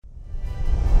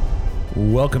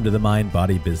Welcome to the Mind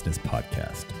Body Business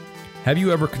Podcast. Have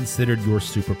you ever considered your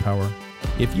superpower?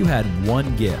 If you had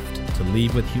one gift to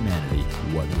leave with humanity,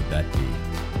 what would that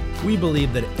be? We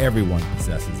believe that everyone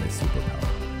possesses a superpower.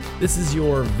 This is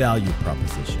your value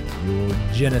proposition, your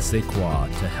je ne sais quoi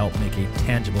to help make a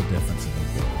tangible difference in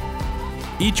the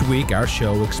world. Each week, our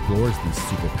show explores these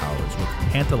superpowers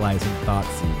with tantalizing thought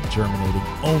seeds germinating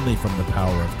only from the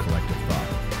power of collective thought.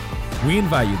 We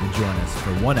invite you to join us for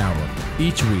 1 hour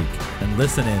each week and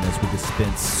listen in as we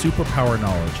dispense superpower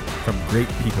knowledge from great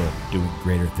people doing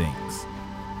greater things.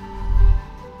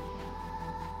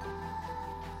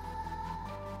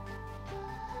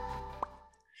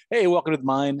 Hey, welcome to the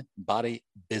Mind Body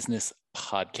Business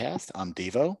Podcast. I'm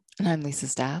Devo. And I'm Lisa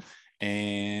Staff.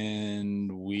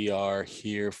 And we are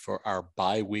here for our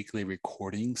bi-weekly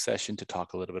recording session to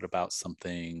talk a little bit about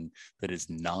something that is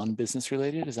non-business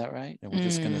related. Is that right? And we're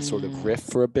just going to sort of riff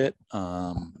for a bit.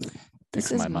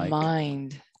 This is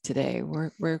mind today.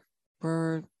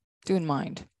 We're doing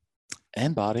mind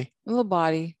and body, a little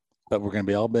body, but we're going to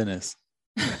be all business.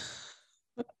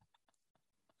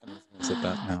 Sit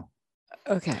back now.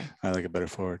 Okay. I like it better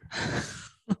forward.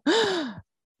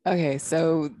 Okay,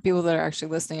 so people that are actually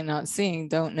listening and not seeing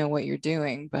don't know what you're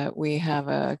doing, but we have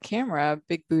a camera,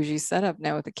 big bougie setup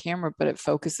now with a camera, but it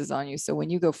focuses on you. So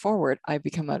when you go forward, I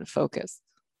become out of focus.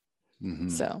 Mm-hmm.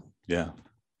 So yeah.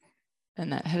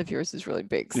 And that head of yours is really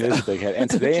big. So. It is a big head. And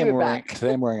today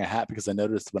I'm wearing a hat because I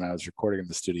noticed when I was recording in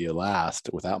the studio last,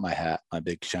 without my hat, my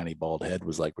big shiny bald head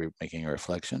was like making a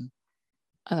reflection.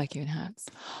 I like you in hats.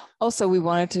 Also, we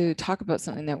wanted to talk about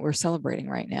something that we're celebrating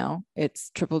right now. It's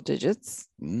triple digits.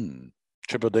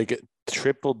 Triple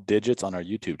digits on our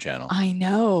YouTube channel. I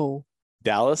know.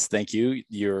 Dallas, thank you.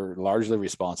 You're largely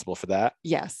responsible for that.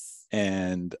 Yes.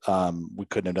 And we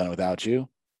couldn't have done it without you.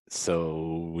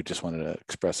 So we just wanted to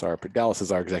express Dallas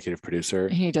is our executive producer.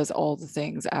 He does all the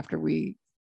things after we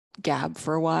gab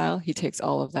for a while. He takes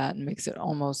all of that and makes it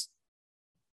almost,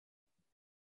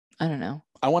 I don't know.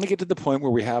 I want to get to the point where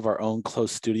we have our own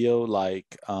close studio,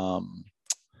 like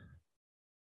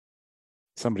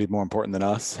somebody more important than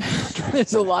us.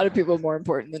 There's a lot of people more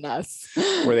important than us.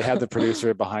 Where they have the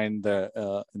producer behind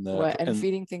and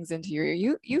feeding things into your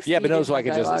ear. You yeah, but no, so I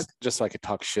could just so I could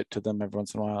talk shit to them every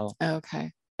once in a while.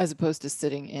 Okay, as opposed to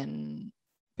sitting in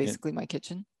basically my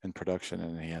kitchen in production,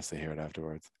 and he has to hear it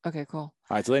afterwards. Okay, cool. All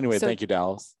right, so anyway, thank you,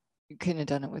 Dallas. Couldn't have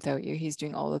done it without you. He's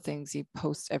doing all the things. He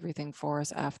posts everything for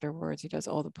us afterwards. He does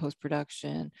all the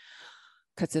post-production,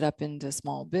 cuts it up into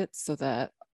small bits so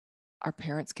that our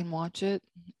parents can watch it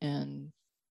and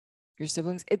your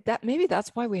siblings. Maybe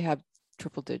that's why we have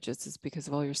triple digits, is because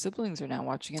of all your siblings are now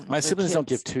watching it. My siblings don't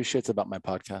give two shits about my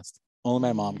podcast. Only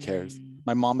my mom cares.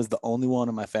 My mom is the only one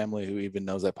in my family who even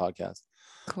knows that podcast.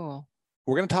 Cool.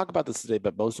 We're going to talk about this today,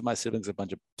 but most of my siblings are a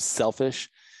bunch of selfish.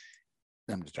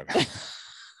 I'm just joking.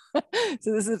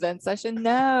 So this is event session?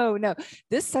 No.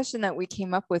 This session that we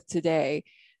came up with today,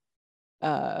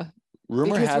 rumor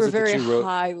because has we're it very that you wrote,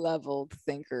 high-leveled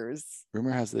thinkers.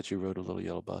 Rumor has it that you rode a little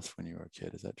yellow bus when you were a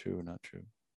kid. Is that true or not true?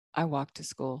 I walked to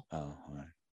school. Oh, all right.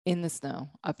 In the snow,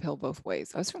 uphill both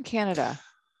ways. I was from Canada.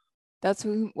 That's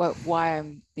why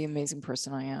I'm the amazing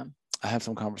person I am. I have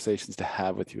some conversations to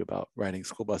have with you about riding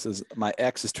school buses. My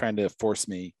ex is trying to force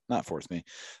me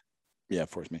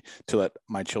to let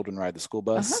my children ride the school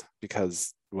bus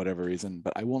because whatever reason,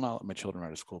 but I will not let my children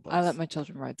ride a school bus. I let my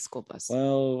children ride the school bus.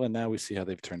 Well, and now we see how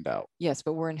they've turned out. Yes,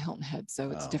 but we're in Hilton Head, so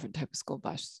it's a different type of school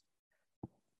bus.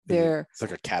 It's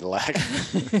like a Cadillac.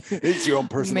 It's your own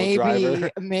personal driver.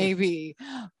 Maybe.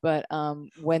 But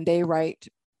when they write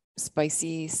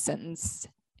spicy sentence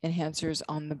enhancers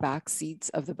on the back seats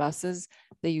of the buses,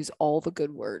 they use all the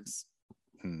good words.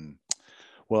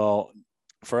 Well,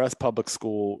 for us public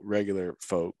school regular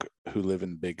folk who live in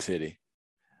the big city,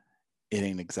 it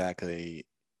ain't exactly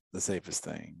the safest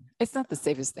thing. It's not the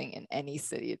safest thing in any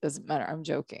city. It doesn't matter. I'm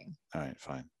joking. All right,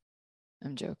 fine.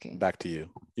 I'm joking. Back to you.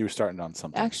 You were starting on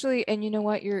something. Actually, and you know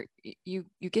what? You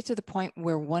get to the point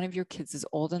where one of your kids is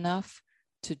old enough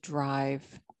to drive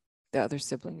the other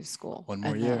sibling to school. One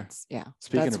more year. Yeah.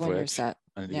 Speaking that's of when which, you're set.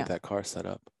 I need to get that car set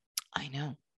up. I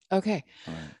know. Okay.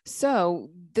 All right.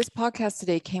 So this podcast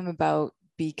today came about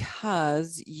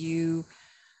because you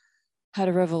had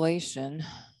a revelation.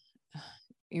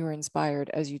 You were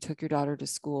inspired as you took your daughter to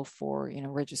school for,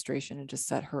 registration and just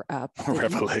set her up.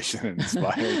 Revelation and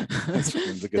inspired.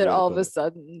 That all of a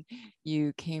sudden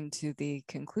you came to the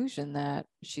conclusion that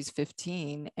she's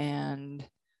 15 and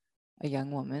a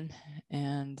young woman,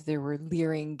 and there were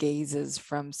leering gazes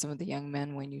from some of the young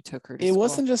men when you took her to school. It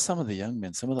wasn't just some of the young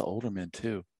men, some of the older men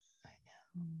too. I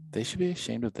know. They should be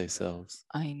ashamed of themselves.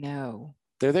 I know.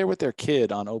 they're there with their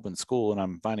kid on open school, and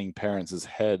I'm finding parents'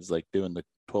 heads like doing the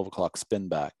 12 o'clock spin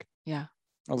back. Yeah.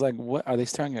 I was like, what? Are they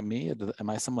staring at me? Am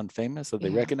I someone famous? Did they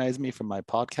Yeah. recognize me from my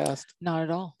podcast? Not at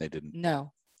all. They didn't.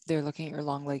 No, they're looking at your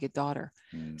long-legged daughter.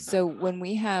 Mm. So when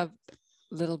we have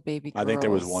little baby girls, I think there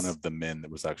was one of the men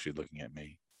that was actually looking at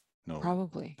me. No,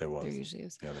 probably there was. There usually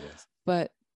is. Yeah, there was.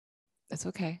 But it's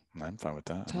okay. I'm fine with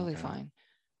that. Totally fine.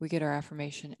 We get our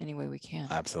affirmation any way we can.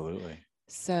 Absolutely.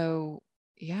 So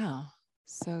yeah.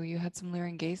 So you had some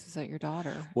leering gazes at your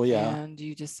daughter. Well, yeah. And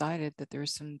you decided that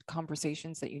there's some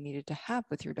conversations that you needed to have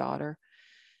with your daughter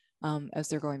as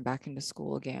they're going back into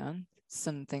school again.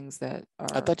 Some things that are.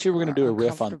 I thought you were going to do a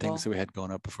riff on things that we had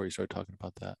going up before you started talking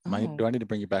about that. Do I need to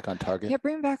bring you back on target? Yeah,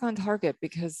 bring me back on target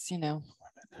because,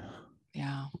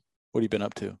 yeah. What have you been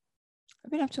up to?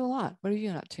 I've been up to a lot. What have you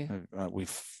been up to?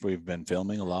 We've been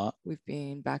filming a lot. We've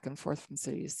been back and forth from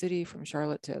city to city, from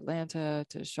Charlotte to Atlanta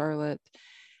to Charlotte.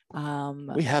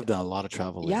 We have done a lot of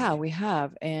travel. Yeah, we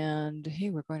have. And hey,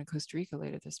 we're going to Costa Rica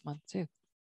later this month too.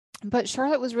 But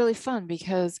Charlotte was really fun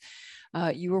because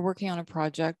you were working on a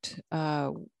project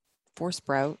for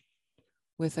Sprout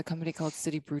with a company called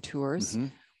City Brew Tours,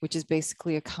 which is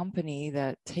basically a company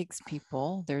that takes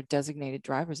people, their designated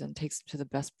drivers, and takes them to the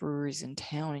best breweries in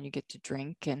town, and you get to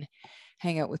drink and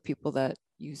hang out with people that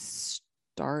you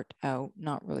start out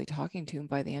not really talking to, and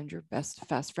by the end you're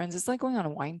fast friends. It's like going on a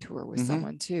wine tour with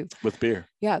someone too. With beer.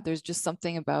 Yeah, there's just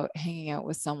something about hanging out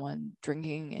with someone,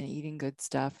 drinking and eating good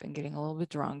stuff and getting a little bit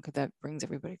drunk that brings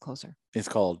everybody closer. It's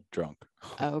called drunk.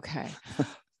 Okay.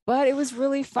 But it was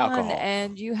really fun. Alcohol.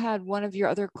 And you had one of your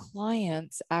other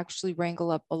clients actually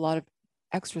wrangle up a lot of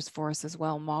extras for us as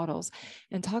well, models,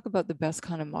 and talk about the best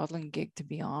kind of modeling gig to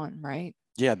be on, right?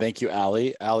 Yeah, thank you,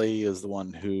 Allie. Allie is the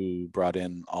one who brought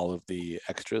in all of the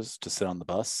extras to sit on the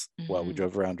bus while we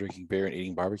drove around drinking beer and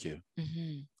eating barbecue.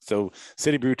 So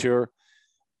City Brew Tour,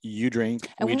 you drink,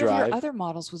 and we one drive. Of your other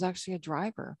models was actually a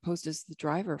driver, posed as the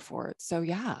driver for it. So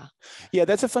yeah. Yeah,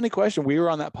 that's a funny question. We were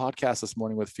on that podcast this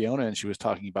morning with Fiona, and she was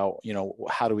talking about,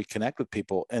 how do we connect with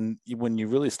people? And when you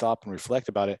really stop and reflect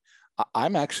about it,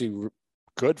 I'm actually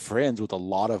good friends with a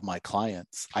lot of my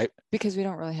clients. Because we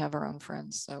don't really have our own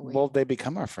friends. So they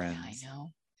become our friends. Yeah, I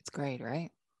know. It's great, right?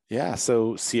 Yeah.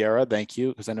 So Sierra, thank you.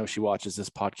 Because I know she watches this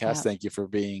podcast. Yeah. Thank you for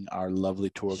being our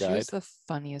lovely tour guide. She was the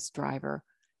funniest driver.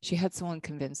 She had someone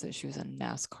convinced that she was a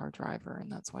NASCAR driver,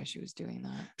 and that's why she was doing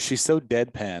that. She's so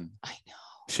deadpan. I know.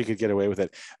 She could get away with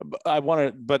it.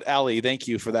 But Allie, thank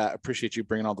you for that. I appreciate you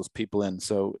bringing all those people in.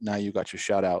 So now you got your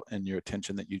shout out and your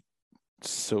attention that you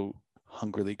so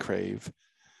hungrily crave.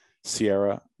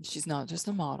 Sierra. She's not just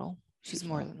a model. She's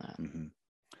more than that.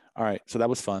 All right. So that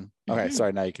was fun. Okay.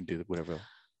 Sorry. Now you can do whatever.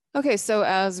 Okay. So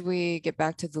as we get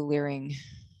back to the leering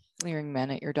men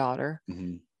at your daughter,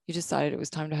 you decided it was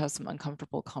time to have some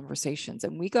uncomfortable conversations.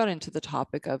 And we got into the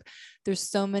topic of there's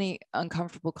so many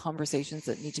uncomfortable conversations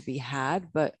that need to be had,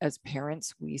 but as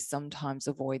parents, we sometimes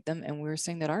avoid them. And we were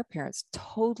saying that our parents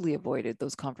totally avoided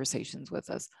those conversations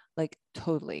with us, like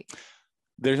totally.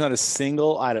 There's not a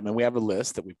single item, and we have a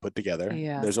list that we put together.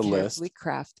 Yeah, there's a list. We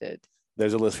crafted.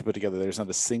 There's a list we put together. There's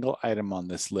not a single item on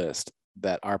this list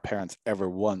that our parents ever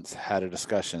once had a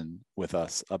discussion with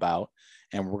us about.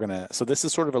 And so this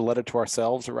is sort of a letter to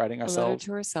ourselves, or writing ourselves. A letter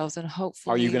to ourselves, and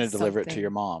hopefully. Are you going to deliver it to your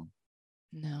mom?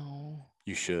 No.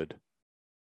 You should.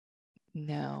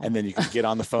 No. And then you could get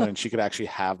on the phone and she could actually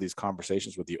have these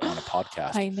conversations with you on a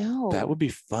podcast. I know. That would be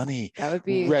funny. That would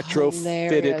be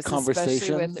retrofitted conversations.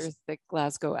 Especially with their thick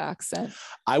Glasgow accent.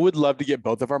 I would love to get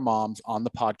both of our moms on the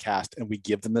podcast and we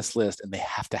give them this list and they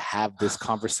have to have this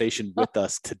conversation with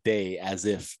us today as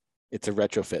if it's a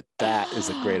retrofit. That is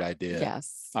a great idea.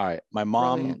 Yes. All right. My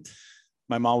mom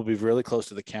will be really close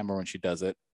to the camera when she does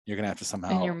it. You're going to have to somehow.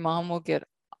 And your mom will get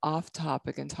off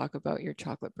topic and talk about your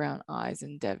chocolate brown eyes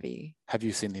and Debbie. Have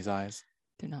you seen these eyes?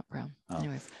 They're not brown. Oh.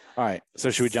 Anyways. All right.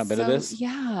 So should we jump into this?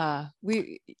 Yeah.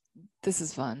 This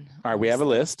is fun. All right. We have a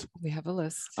list.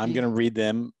 I'm going to read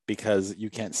them because you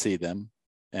can't see them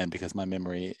and because my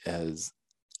memory has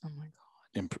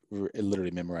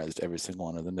literally memorized every single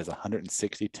one of them. There's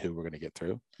 162 we're going to get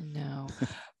through. No.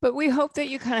 But we hope that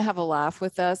you kind of have a laugh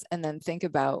with us and then think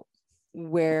about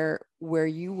where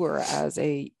you were as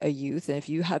a youth, and if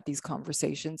you had these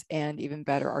conversations, and even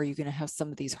better, are you going to have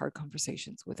some of these hard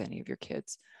conversations with any of your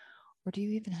kids, or do you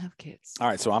even have kids? All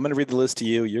right, so I'm going to read the list to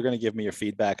you. You're going to give me your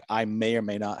feedback. I may or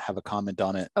may not have a comment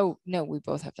on it. Oh no, we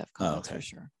both have to have comments for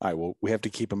sure. All right, well, we have to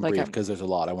keep them brief because there's a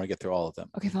lot. I want to get through all of them.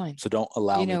 Okay, fine. So don't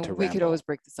allow me to ramble. We could always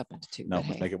break this up into two. No,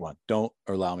 let's make it one. Don't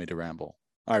allow me to ramble.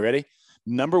 All right, ready?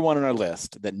 Number one on our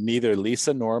list that neither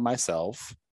Lisa nor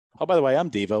myself Oh, by the way, I'm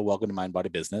Diva. Welcome to Mind Body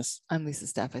Business. I'm Lisa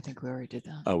Staff. I think we already did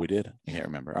that. Oh, we did? I can't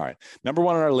remember. All right. Number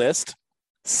 1 on our list,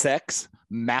 sex,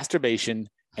 masturbation,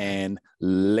 and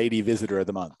lady visitor of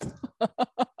the month.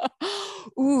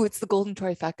 Ooh, it's the golden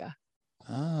trifecta.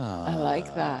 Ah, I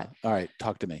like that. All right.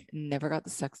 Talk to me. Never got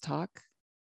the sex talk.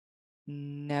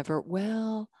 Never.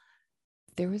 Well,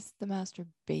 there was the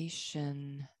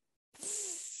masturbation.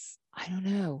 I don't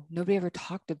know. Nobody ever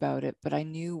talked about it, but I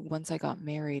knew once I got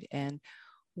married and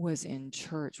was in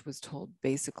church, was told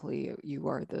basically you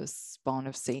are the spawn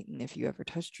of Satan if you ever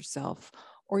touched yourself,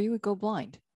 or you would go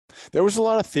blind. There was a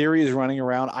lot of theories running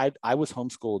around. I was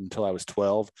homeschooled until I was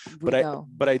 12, We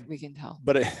can tell.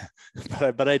 but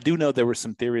I do know there were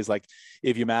some theories like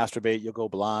if you masturbate, you'll go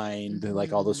blind,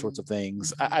 like all those sorts of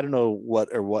things. Mhm. I don't know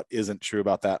what isn't true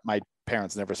about that. My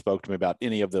parents never spoke to me about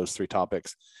any of those 3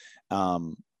 topics.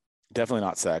 Definitely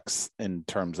not sex in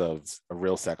terms of a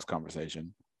real sex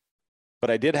conversation. But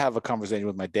I did have a conversation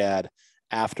with my dad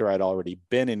after I'd already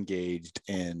been engaged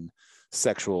in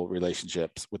sexual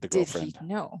relationships with the girlfriend. Did he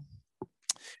know?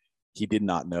 He did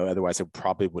not know. Otherwise, I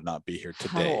probably would not be here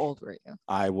today. How old were you?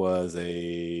 I was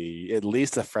at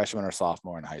least a freshman or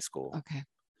sophomore in high school. Okay.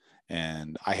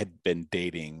 And I had been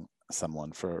dating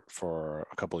someone for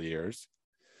a couple of years.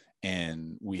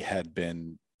 And we had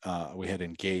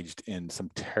engaged in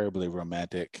some terribly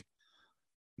romantic,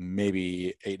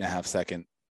 maybe 8.5-second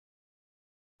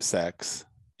sex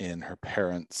in her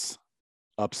parents'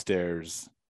 upstairs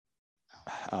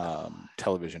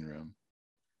television room.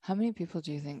 How many people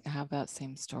do you think have that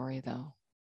same story though?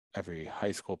 Every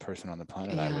high school person on the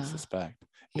planet, I would suspect.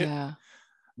 Yeah.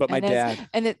 But my dad,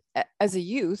 as a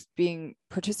youth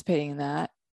participating in that,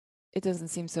 it doesn't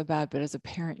seem so bad. But as a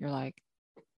parent, you're like,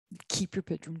 keep your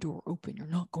bedroom door open. You're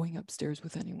not going upstairs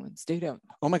with anyone. Stay down.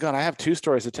 Oh my God, I have 2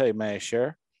 stories to tell you. May I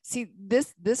share? See,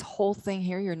 this whole thing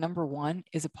here, your number 1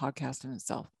 is a podcast in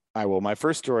itself. I will. My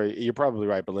first story, you're probably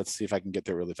right, but let's see if I can get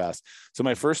there really fast. So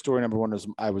my first story, number 1, was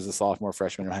I was a sophomore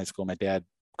freshman in high school. My dad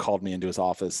called me into his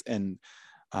office. And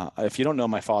if you don't know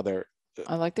my father.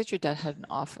 I like that your dad had an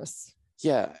office.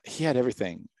 Yeah, he had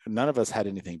everything. None of us had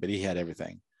anything, but he had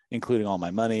everything, including all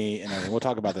my money and everything. We'll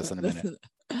talk about this in a minute.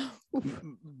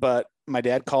 But my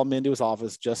dad called me into his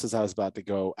office just as I was about to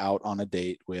go out on a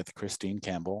date with Christine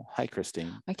Campbell. Hi,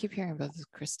 Christine. I keep hearing about this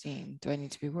Christine. Do I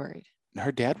need to be worried?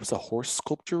 Her dad was a horse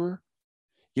sculptor.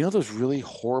 You know those really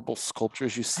horrible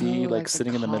sculptures you see, like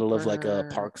sitting in the middle of like a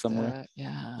park somewhere?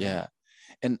 Yeah.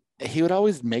 And he would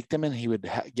always make them and he would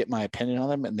get my opinion on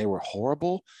them and they were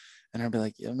horrible. And I'd be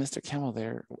like, yeah, Mr. Campbell,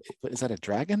 is that a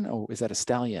dragon or is that a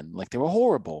stallion? Like they were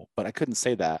horrible, but I couldn't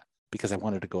say that because I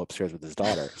wanted to go upstairs with his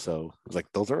daughter. So I was like,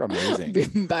 those are amazing. Be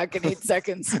back in 8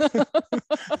 seconds.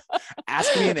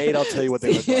 Ask me in 8, I'll tell you what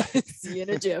they look like. See you in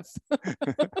a jiff.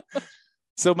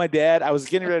 So my dad, I was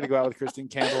getting ready to go out with Christine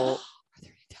Campbell. Are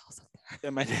there any towels up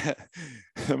there?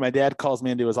 And my dad calls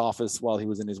me into his office while he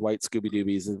was in his white Scooby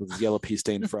Doobies with his yellow pea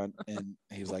stained front. And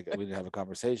he was like, we didn't have a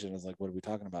conversation. I was like, what are we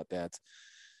talking about, Dad?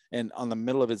 And on the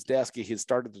middle of his desk, he had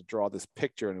started to draw this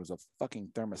picture and it was a fucking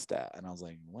thermostat. And I was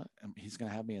like, what? He's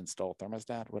going to have me install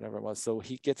thermostat, whatever it was. So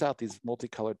he gets out these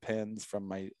multicolored pens from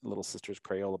my little sister's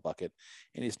Crayola bucket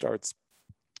and he starts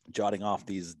jotting off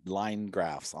these line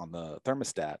graphs on the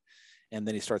thermostat. And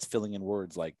then he starts filling in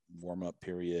words like warm up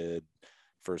period,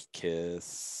 first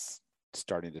kiss,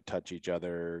 starting to touch each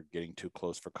other, getting too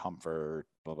close for comfort,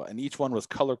 blah, blah. And each one was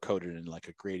color coded in like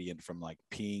a gradient from like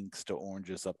pinks to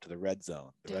oranges up to the red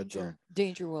zone.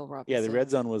 Danger Will Robinson. Yeah, the red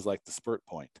zone was like the spurt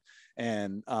point.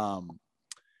 And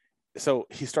so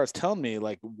he starts telling me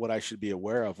like what I should be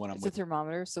aware of when I'm with a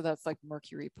thermometer. So that's like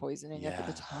mercury poisoning up at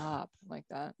the top, like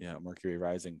that. Yeah, mercury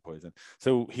rising poison.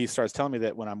 So he starts telling me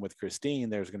that when I'm with Christine,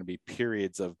 there's going to be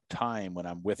periods of time when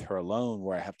I'm with her alone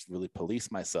where I have to really police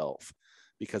myself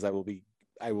because I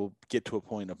will get to a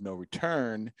point of no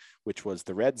return, which was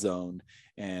the red zone.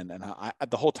 And I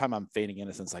the whole time I'm feigning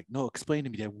innocence, like, no, explain to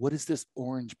me, Dad, what is this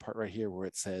orange part right here where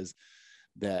it says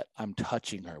that I'm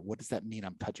touching her? What does that mean?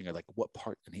 I'm touching her, like what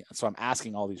part? And so I'm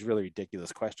asking all these really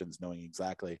ridiculous questions, knowing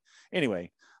exactly.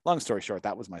 Anyway, long story short,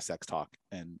 that was my sex talk.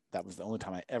 And that was the only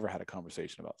time I ever had a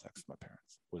conversation about sex with my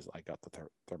parents was I got the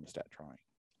thermostat drawing.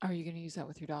 Are you going to use that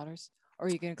with your daughters? Or are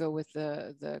you going to go with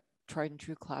the tried and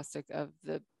true classic of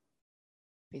the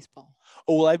baseball?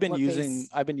 Oh, well, I've been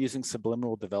using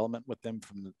subliminal development with them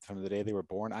from the day they were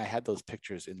born. I had those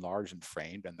pictures enlarged and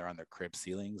framed, and they're on their crib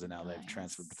ceilings, and now they've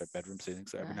transferred to their bedroom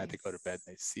ceilings. So every night they go to bed,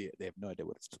 they see it. They have no idea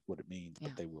what it means,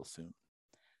 but they will soon.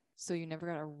 So you never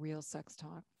got a real sex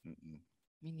talk? Mm-mm.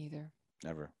 Me neither.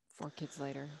 Never. 4 kids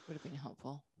later would have been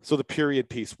helpful. So the period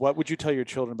piece, what would you tell your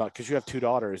children about? Because you have 2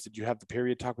 daughters. Did you have the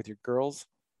period talk with your girls?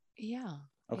 Yeah.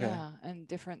 Okay. Yeah, and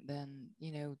different than,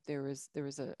 there was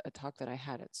a talk that I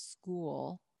had at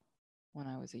school when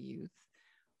I was a youth,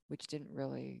 which didn't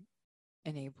really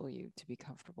enable you to be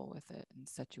comfortable with it and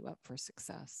set you up for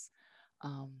success.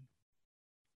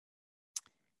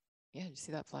 Yeah, did you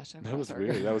see that flashing? That was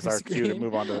weird. That was our cue to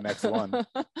move on to the next one.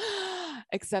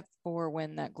 Except for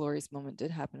when that glorious moment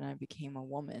did happen and I became a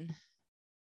woman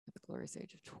at the glorious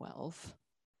age of 12.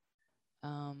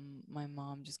 My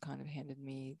mom just kind of handed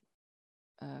me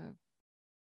a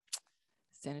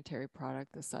sanitary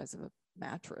product the size of a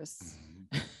mattress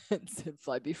and said,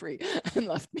 "Fly, be free," and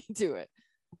left me to it.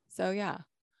 So yeah,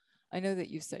 I know that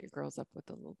you've set your girls up with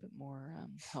a little bit more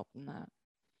help than that.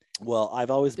 Well,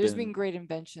 there's been great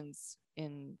inventions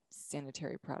in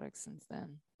sanitary products since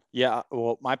then. Yeah,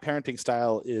 well, my parenting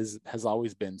style has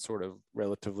always been sort of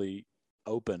relatively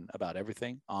open about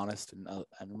everything, honest and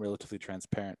relatively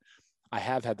transparent. I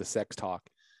have had the sex talk.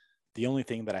 The only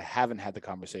thing that I haven't had the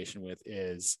conversation with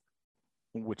is,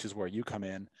 which is where you come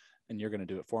in, and you're going to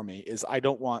do it for me, is I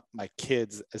don't want my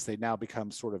kids, as they now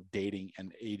become sort of dating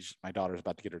and age. My daughter's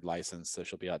about to get her license, so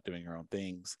she'll be out doing her own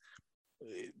things.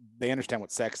 They understand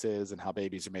what sex is and how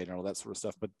babies are made and all that sort of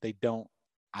stuff, but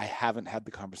I haven't had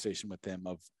the conversation with them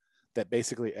of that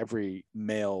basically every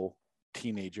male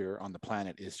teenager on the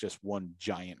planet is just one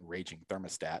giant raging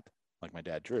thermostat, like my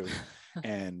dad Drew,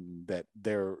 and that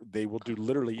they will do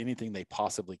literally anything they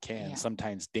possibly can,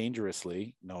 sometimes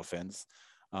dangerously, no offense.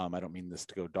 I don't mean this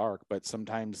to go dark, but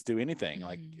sometimes do anything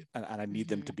and I need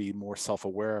them to be more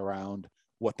self-aware around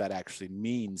what that actually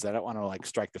means. I don't want to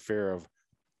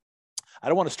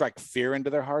strike fear into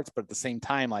their hearts, but at the same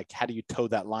time, how do you toe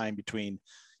that line between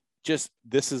just,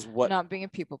 this is what, not being a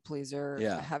people pleaser,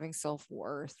 having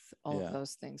self-worth, all of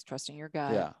those things, trusting your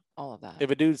gut, all of that. If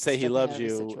a dude say he loves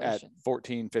you at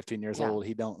 14, 15 years old,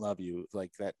 he don't love you.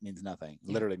 That means nothing.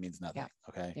 Literally means nothing.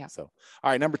 Okay. So,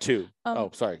 all right. Number 2.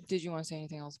 Sorry. Did you want to say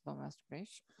anything else about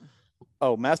masturbation?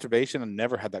 Oh, masturbation. I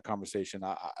never had that conversation.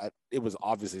 It was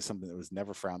obviously something that was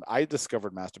never frowned. I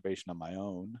discovered masturbation on my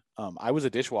own. I was a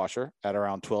dishwasher at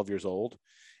around 12 years old.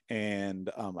 And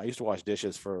I used to wash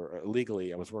dishes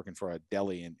legally. I was working for a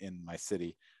deli in my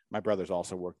city. My brothers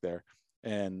also worked there.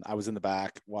 And I was in the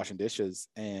back washing dishes.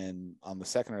 And on the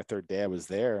second or third day I was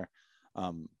there,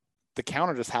 the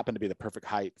counter just happened to be the perfect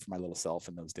height for my little self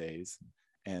in those days.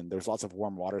 And there was lots of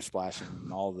warm water splashing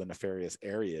in all the nefarious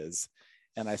areas.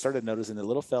 And I started noticing the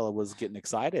little fella was getting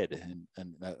excited,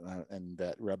 and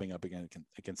that rubbing up against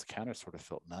the counter sort of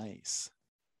felt nice.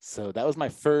 So that was my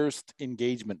first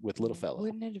engagement with little fella.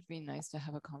 Wouldn't it have been nice to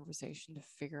have a conversation to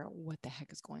figure out what the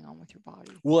heck is going on with your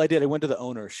body? Well, I did. I went to the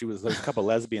owner. There's a couple of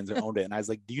lesbians that owned it. And I was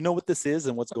like, "Do you know what this is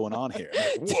and what's going on here?"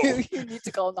 Dude, you need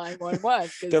to call 911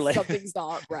 because something's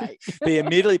not right. They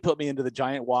immediately put me into the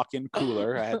giant walk-in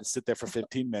cooler. I had to sit there for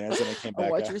 15 minutes and I came back.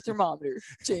 Watch your thermometer.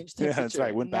 Change temperature. Yeah, that's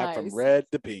right. Went back from red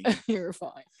to pink. You're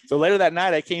fine. So later that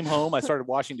night, I came home. I started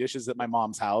washing dishes at my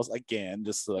mom's house again,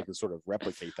 just so I could sort of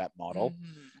replicate that model.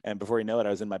 And before you know it, I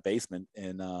was in my basement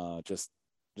and just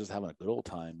having a good old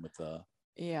time with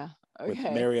with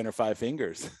Mary and her 5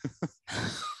 fingers.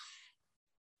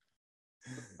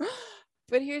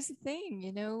 But here's the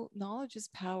thing, knowledge is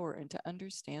power, and to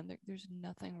understand that there's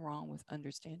nothing wrong with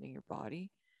understanding your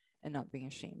body and not being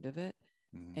ashamed of it.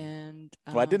 And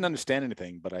I didn't understand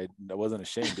anything, but I wasn't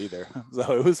ashamed either,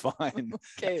 so it was fine.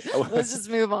 Okay, let's just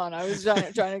move on. I was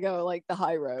trying to go the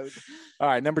high road. All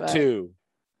right, number 2,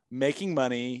 making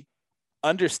money,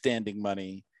 understanding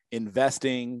money,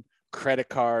 investing, credit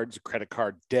cards, credit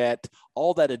card debt,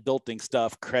 all that adulting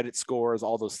stuff, credit scores,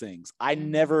 all those things. I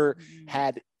never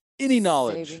had any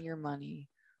knowledge. Saving your money,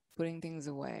 putting things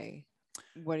away.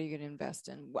 What are you going to invest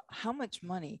in? How much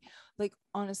money?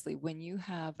 Honestly, when you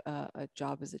have a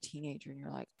job as a teenager and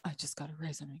you're like, I just got a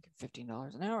raise, I'm making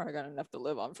 $15 an hour. I got enough to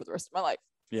live on for the rest of my life.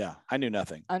 Yeah, I knew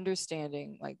nothing.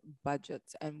 Understanding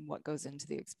budgets and what goes into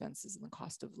the expenses and the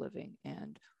cost of living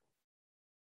and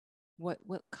what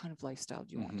kind of lifestyle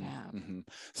do you want to have?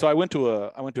 So I went to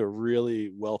a really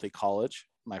wealthy college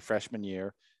my freshman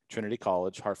year, Trinity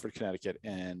College, Hartford, Connecticut,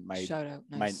 and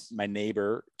my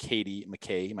neighbor Katie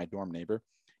McKay, my dorm neighbor,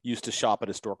 used to shop at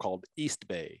a store called East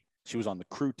Bay. She was on the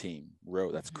crew team.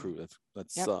 That's crew.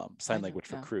 That's sign language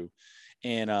for crew.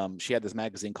 And she had this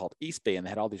magazine called East Bay, and they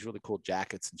had all these really cool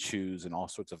jackets and shoes and all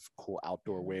sorts of cool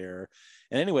outdoor wear.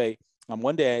 And anyway,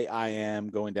 one day I am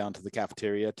going down to the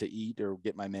cafeteria to eat or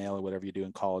get my mail or whatever you do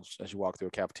in college as you walk through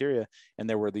a cafeteria. And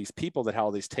there were these people that had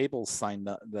all these tables signed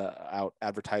out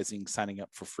advertising, signing up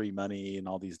for free money and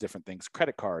all these different things,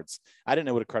 credit cards. I didn't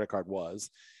know what a credit card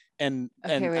was. Wait.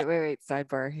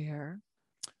 Sidebar here.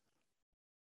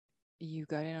 you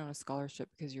got in on a scholarship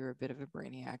because you were a bit of a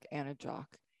brainiac and a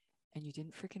jock, and you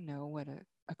didn't freaking know what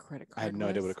a credit card I had no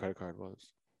was. idea what a credit card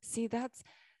was. See, that's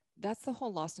the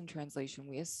whole lost in translation.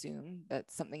 We assume that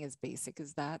something as basic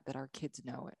as that our kids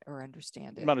know it or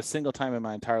understand it. Not a single time in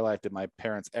my entire life did my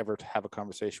parents ever have a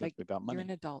conversation Like, with me about money. you're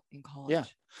an adult in college. Yeah.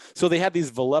 So they had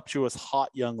these voluptuous, hot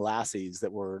young lassies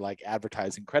that were like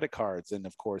advertising credit cards. And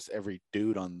of course, every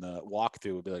dude on the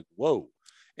walkthrough would be like, whoa.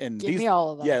 And Give me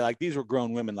all of them. yeah, like these were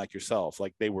grown women like yourself.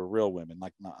 Like they were real women,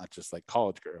 like not just like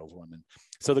college girls, women.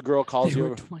 So the girl calls They you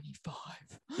were over. 25.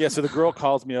 Yeah. So the girl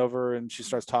calls me over and she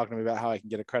starts talking to me about how I can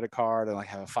get a credit card and like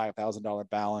have a $5,000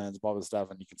 balance, blah, blah, stuff.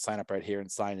 And you can sign up right here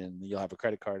and sign in and you'll have a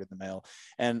credit card in the mail.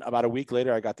 And about a week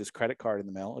later, I got this credit card in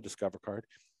the mail, a Discover card.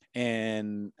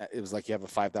 And it was like, you have a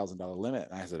 $5,000 limit.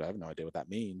 And I said, I have no idea what that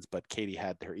means. But Katie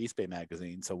had her East Bay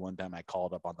magazine. So one time I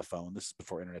called up on the phone. This is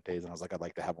before internet days. And I was like, I'd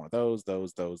like to have one of those.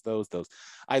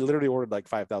 I literally ordered like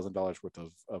 $5,000 worth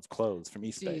of clothes from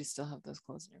East Do Bay. you still have those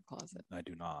clothes in your closet? I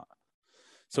do not.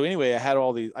 So anyway, I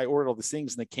ordered all these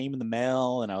things and they came in the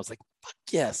mail and I was like, fuck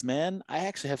yes, man. I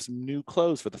actually have some new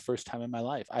clothes for the first time in my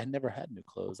life. I had never had new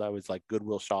clothes. I was like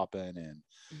Goodwill shopping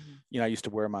and, I used to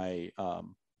wear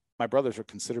my brothers are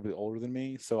considerably older than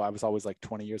me. So I was always like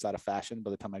 20 years out of fashion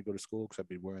by the time I'd go to school because I'd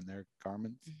be wearing their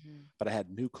garments, but I had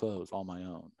new clothes all my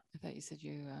own. I thought you said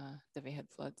you Debbie had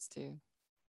floods too.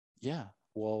 Yeah.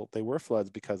 Well, they were floods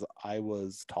because I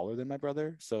was taller than my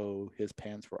brother. So his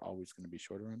pants were always going to be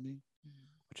shorter on me,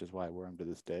 which is why I wear them to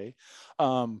this day.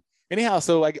 Anyhow,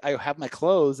 so I have my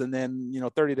clothes and then,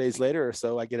 30 days later or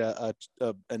so, I get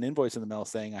an invoice in the mail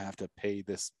saying I have to pay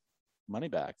this money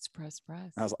back. Press.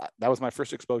 That was my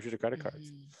first exposure to credit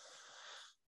cards.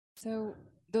 So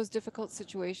those difficult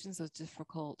situations, those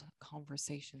difficult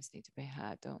conversations need to be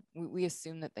had. Don't we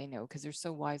assume that they know because they're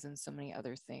so wise in so many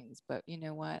other things. But you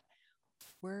know what?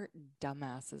 We're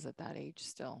dumbasses at that age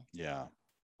still. Yeah.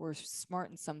 We're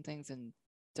smart in some things and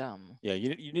dumb. Yeah.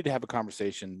 You need to have a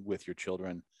conversation with your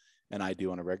children, and I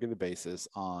do on a regular basis,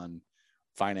 on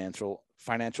financial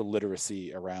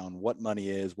literacy around what money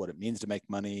is, what it means to make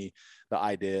money, the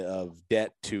idea of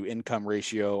debt to income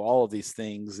ratio, all of these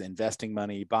things, investing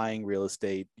money, buying real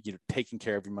estate, taking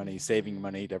care of your money, saving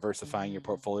money, diversifying your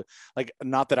portfolio. Like,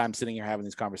 not that I'm sitting here having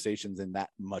these conversations in that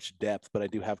much depth, but I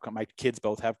do have, my kids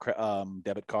both have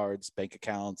debit cards, bank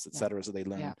accounts, etc. So they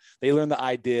learn the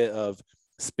idea of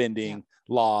spending,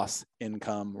 loss,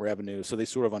 income, revenue. So they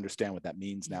sort of understand what that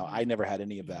means now. I never had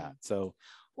any of that. So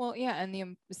well, yeah, and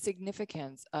the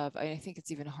significance of, I think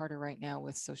it's even harder right now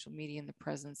with social media and the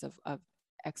presence of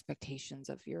expectations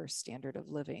of your standard of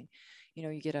living.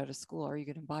 You get out of school, are you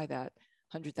going to buy that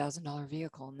 $100,000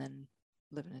 vehicle and then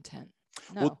live in a tent?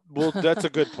 No. Well, that's a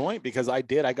good point because I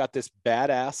got this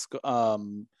badass,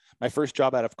 my first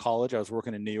job out of college, I was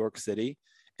working in New York City.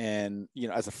 And,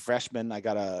 as a freshman, it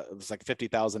was like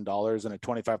 $50,000 and a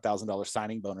 $25,000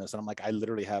 signing bonus. And I'm like, I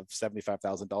literally have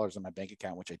 $75,000 in my bank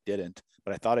account, which I didn't,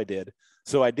 but I thought I did.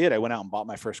 So I did. I went out and bought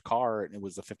my first car, and it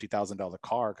was a $50,000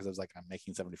 car because I was like, I'm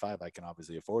making 75. I can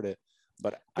obviously afford it.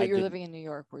 But you're living in New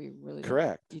York where you really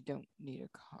correct. You don't need a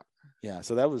car. Yeah.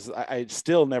 So that was, I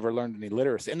still never learned any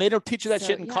literacy, and they don't teach you that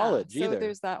shit in college either. So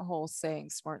there's that whole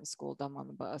saying, smart in school, dumb on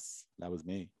the bus. That was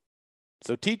me.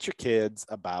 So teach your kids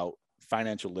about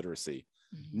financial literacy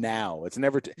now. It's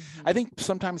never I think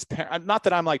sometimes not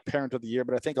that I'm like parent of the year,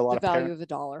 but I think a lot of value of the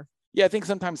dollar. Yeah, I think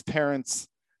sometimes parents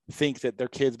think that their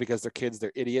kids, because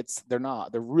they're idiots. They're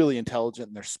not. They're really intelligent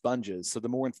and they're sponges. So the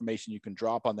more information you can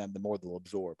drop on them, the more they'll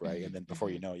absorb, right? And then before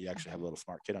you know it, you actually have a little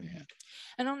smart kid on your hand.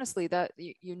 And honestly, that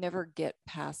you never get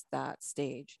past that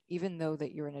stage. Even though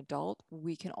that you're an adult,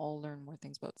 we can all learn more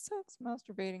things about sex,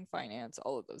 masturbating, finance,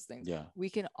 all of those things. Yeah, we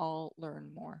can all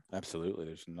learn more. Absolutely.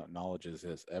 There's knowledge is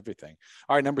everything.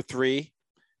 All right, number 3,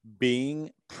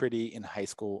 being pretty in high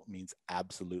school means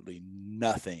absolutely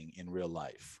nothing in real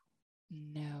life.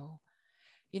 No,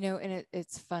 and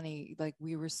it's funny, like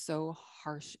we were so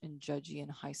harsh and judgy in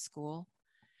high school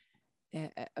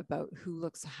about who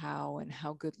looks how and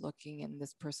how good looking and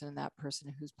this person and that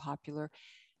person who's popular.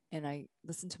 And I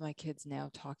listen to my kids now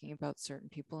talking about certain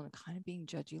people and kind of being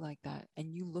judgy like that.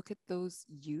 And you look at those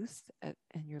youth and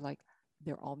you're like,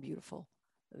 they're all beautiful.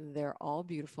 They're all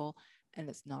beautiful. And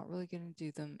it's not really going to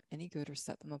do them any good or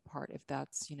set them apart if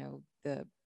that's, the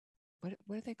what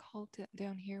are they called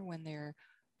down here when they're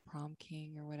prom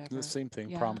king or whatever? The same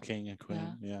thing, prom king and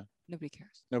queen. Yeah. Nobody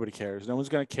cares. Nobody cares. No one's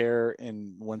going to care.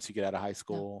 And once you get out of high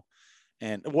school,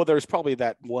 and well, there's probably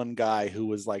that one guy who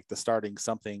was like the starting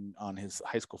something on his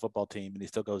high school football team, and he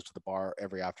still goes to the bar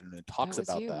every afternoon and talks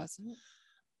about that. Wasn't it?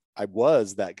 I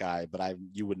was that guy, but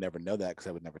you would never know that because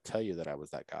I would never tell you that I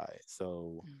was that guy.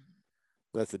 So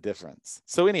That's the difference.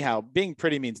 So anyhow, being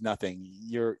pretty means nothing.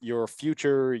 Your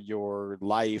future, your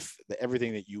life,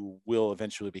 everything that you will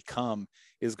eventually become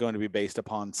is going to be based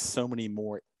upon so many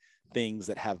more things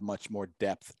that have much more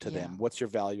depth to them. What's your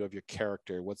value of your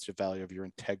character? What's your value of your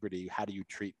integrity? How do you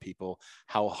treat people?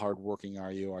 How hardworking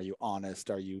are you? Are you honest?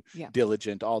 Are you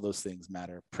diligent? All those things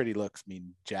matter. Pretty looks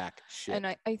mean jack shit. And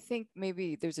I think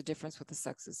maybe there's a difference with the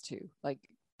sexes too. Like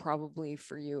probably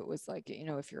for you, it was like, you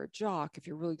know, if you're a jock, if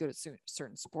you're really good at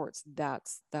certain sports,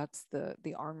 that's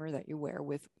the armor that you wear.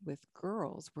 With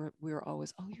girls, we're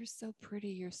always, oh, you're so pretty,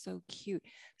 you're so cute.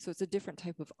 So it's a different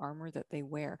type of armor that they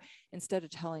wear. Instead of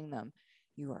telling them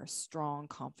you are a strong,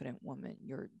 confident woman,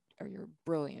 you're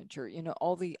brilliant, you're, you know,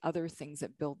 all the other things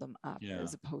that build them up,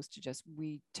 as opposed to just,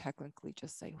 we technically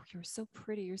just say, oh, you're so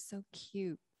pretty, you're so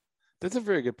cute. That's a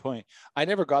very good point. I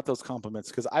never got those compliments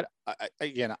because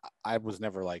I was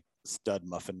never like stud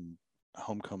muffin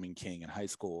homecoming king in high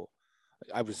school.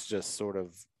 I was just sort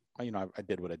of, you know, I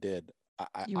did what I did.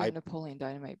 You were Napoleon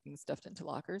Dynamite being stuffed into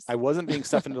lockers. I wasn't being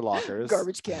stuffed into lockers.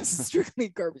 Garbage cans, strictly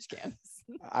garbage cans.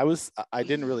 I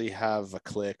didn't really have a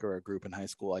clique or a group in high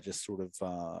school. I just sort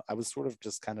of, I was sort of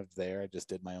just kind of there. I just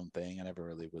did my own thing. I never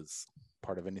really was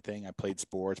part of anything. I played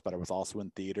sports, but I was also in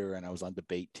theater and I was on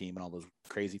debate team and all those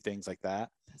crazy things like that.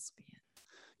 Thespian.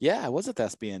 Yeah, I was a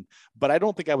thespian, but I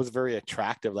don't think I was very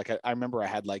attractive. Like I remember I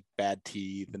had like bad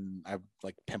teeth and I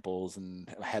like pimples and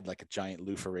I had like a giant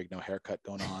Lou Ferrigno haircut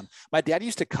going on. My dad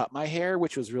used to cut my hair,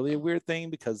 which was really a weird thing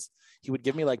because he would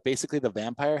give me like basically the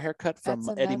vampire haircut from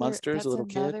Eddie Munster as a little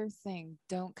kid. That's another thing.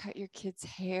 Don't cut your kid's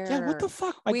hair. Yeah, what the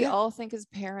fuck? We all think as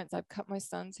parents, I've cut my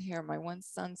son's hair. My one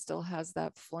son still has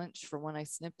that flinch from when I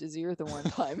snipped his ear the one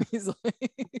time. He's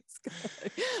like, he's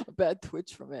got a bad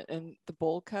twitch from it. And the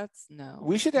bowl cuts, no.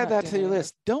 We should add that to your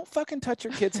list. Don't fucking touch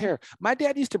your kid's hair. My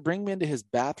dad used to bring me into his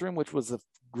bathroom, which was the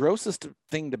grossest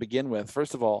thing to begin with,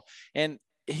 first of all. And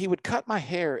he would cut my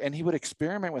hair and he would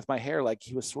experiment with my hair like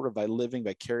he was sort of living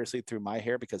vicariously through my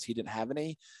hair because he didn't have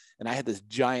any. And I had this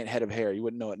giant head of hair. You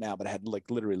wouldn't know it now, but I had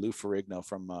like literally Lou Ferrigno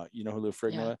from, you know who Lou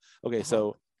Ferrigno is? Okay,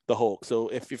 so the Hulk. So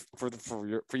if you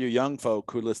for your young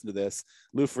folk who listen to this,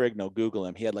 Lou Ferrigno, Google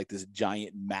him. He had like this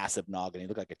giant, massive noggin. He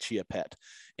looked like a chia pet.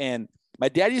 And my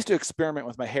dad used to experiment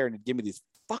with my hair and he'd give me these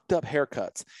fucked up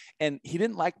haircuts. And he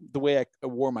didn't like the way I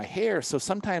wore my hair. So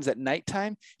sometimes at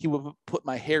nighttime, he would put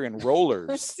my hair in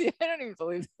rollers. See, I don't even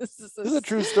believe this. This is a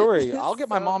true story. I'll get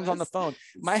my mom's on the phone.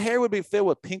 My hair would be filled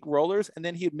with pink rollers. And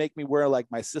then he'd make me wear like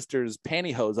my sister's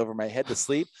pantyhose over my head to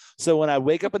sleep. So when I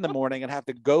wake up in the morning and have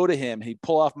to go to him, he'd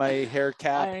pull off my hair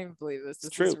cap. I don't even believe this.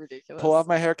 This is ridiculous. Pull off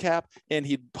my hair cap and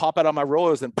he'd pop out on my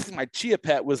rollers and my chia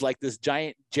pet was like this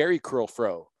giant Jerry curl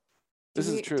fro. This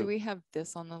is true. Do we have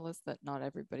this on the list that not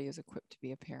everybody is equipped to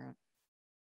be a parent?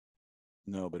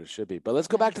 No, but it should be. But let's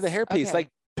go back to the hair piece. Okay. Like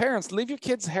parents, leave your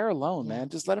kids' hair alone, man.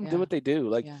 Just let them do what they do.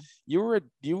 Like you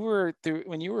were through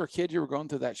when you were a kid, you were going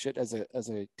through that shit as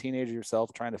a teenager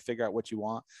yourself, trying to figure out what you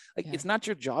want. Like it's not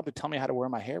your job to tell me how to wear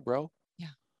my hair, bro. Yeah.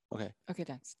 Okay. Okay,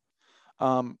 next.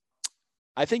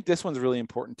 I think this one's really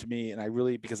important to me,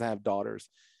 and because I have daughters.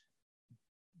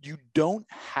 You don't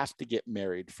have to get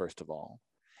married, first of all.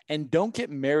 And don't get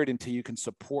married until you can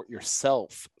support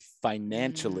yourself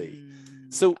financially.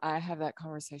 So I have that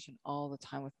conversation all the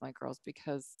time with my girls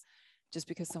because just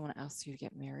because someone asks you to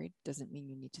get married doesn't mean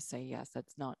you need to say yes.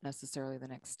 That's not necessarily the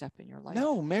next step in your life.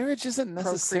 No, marriage isn't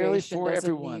necessarily for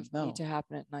everyone. No. Need to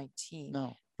happen at 19.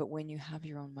 No. But when you have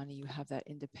your own money, you have that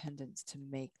independence to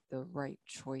make the right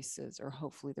choices, or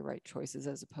hopefully the right choices,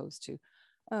 as opposed to,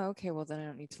 oh, okay, well then I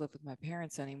don't need to live with my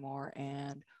parents anymore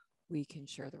and we can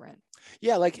share the rent.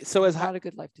 Yeah, like so as not a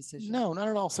good life decision. No, not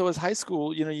at all. So as high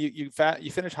school, you know, you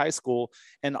finish high school,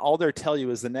 and all they'll tell you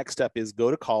is the next step is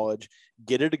go to college,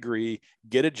 get a degree,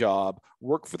 get a job,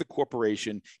 work for the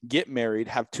corporation, get married,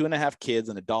 have 2.5 kids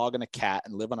and a dog and a cat,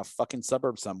 and live on a fucking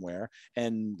suburb somewhere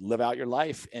and live out your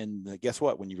life. And guess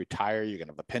what? When you retire, you're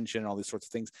gonna have a pension and all these sorts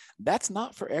of things. That's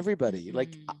not for everybody. Mm-hmm.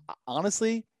 Like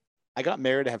honestly, I got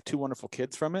married. I have 2 wonderful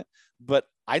kids from it, but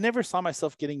I never saw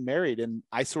myself getting married. And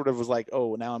I sort of was like,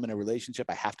 oh, now I'm in a relationship.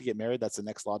 I have to get married. That's the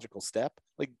next logical step.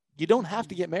 Like, you don't have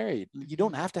to get married. You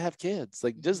don't have to have kids.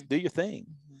 Like, just do your thing.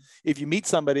 If you meet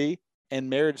somebody and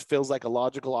marriage feels like a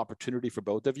logical opportunity for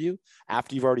both of you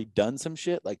after you've already done some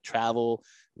shit, like travel,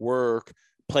 work,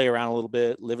 play around a little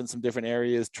bit, live in some different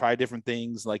areas, try different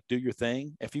things, like do your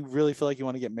thing. If you really feel like you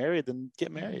want to get married, then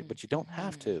get married, but you don't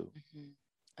have to.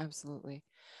 Absolutely.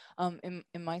 In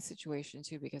my situation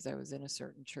too, because I was in a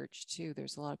certain church too,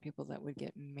 there's a lot of people that would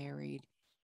get married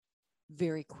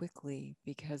very quickly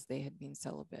because they had been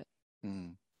celibate.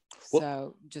 Well,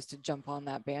 So just to jump on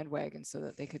that bandwagon so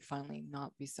that they could finally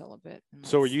not be celibate. And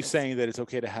so are you that's- saying that it's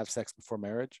okay to have sex before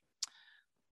marriage?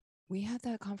 we had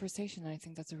that conversation, and I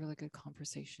think that's a really good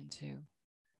conversation too.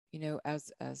 You know,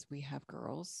 as we have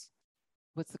girls,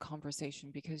 what's the conversation?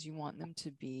 Because you want them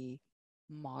to be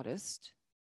modest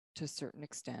to a certain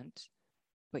extent,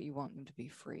 but you want them to be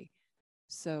free.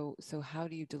 So how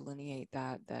do you delineate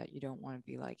that you don't want to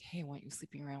be like, hey, I want you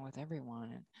sleeping around with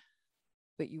everyone, and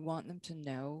but you want them to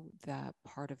know that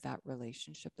part of that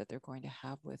relationship that they're going to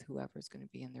have with whoever is going to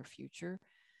be in their future,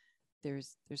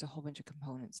 there's a whole bunch of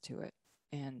components to it.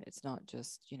 And it's not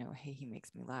just, you know, hey, he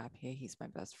makes me laugh, hey, he's my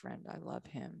best friend, I love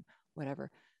him, whatever.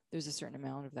 There's a certain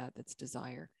amount of that that's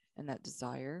desire, and that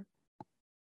desire,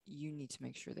 you need to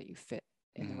make sure that you fit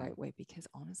in the right way, because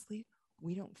honestly,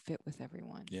 we don't fit with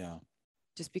everyone. Yeah.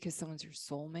 Just because someone's your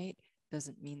soulmate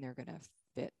doesn't mean they're going to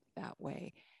fit that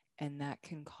way, and that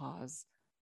can cause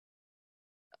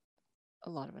a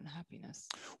lot of unhappiness.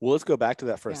 Well, let's go back to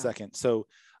that for a Yeah. second. So,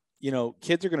 you know,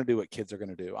 kids are going to do what kids are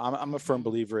going to do. I'm a firm Mhm.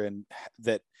 believer in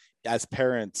that. As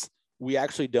parents, we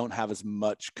actually don't have as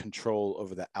much control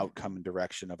over the outcome and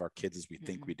direction of our kids as we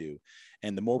think we do.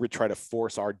 And the more we try to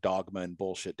force our dogma and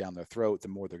bullshit down their throat, the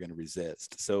more they're going to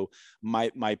resist. So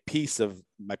my piece of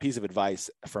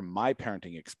advice from my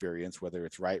parenting experience, whether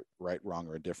it's right, wrong,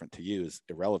 or indifferent to you, is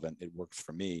irrelevant. It works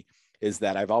for me. Is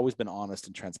that I've always been honest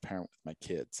and transparent with my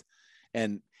kids.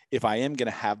 And if I am going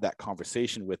to have that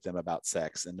conversation with them about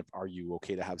sex, and are you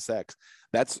okay to have sex,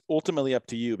 that's ultimately up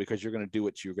to you, because you're going to do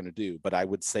what you're going to do. But I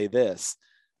would say this: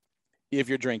 if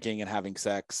you're drinking and having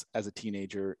sex as a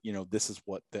teenager, you know, this is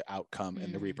what the outcome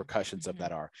and the repercussions of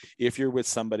that are. If you're with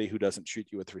somebody who doesn't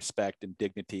treat you with respect and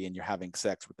dignity, and you're having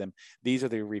sex with them, these are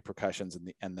the repercussions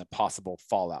and the possible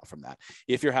fallout from that.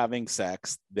 If you're having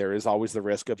sex, there is always the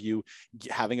risk of you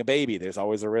having a baby. There's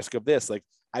always a risk of this. Like,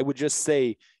 I would just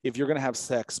say, if you're going to have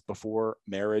sex before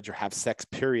marriage, or have sex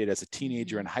period as a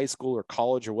teenager in high school or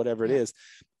college or whatever it is,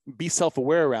 be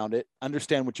self-aware around it,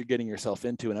 understand what you're getting yourself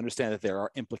into, and understand that there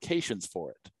are implications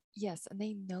for it. Yes, and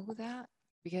they know that,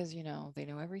 because, you know, they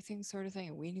know everything, sort of thing,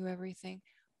 and we knew everything,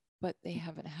 but they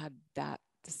haven't had that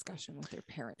discussion with their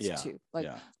parents too.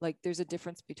 Like there's a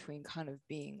difference between kind of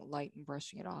being light and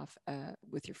brushing it off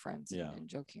with your friends and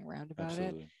joking around about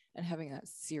it, and having that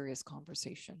serious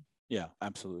conversation. Yeah,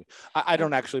 absolutely. I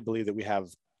don't actually believe that we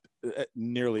have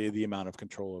nearly the amount of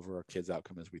control over our kids'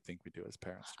 outcome as we think we do as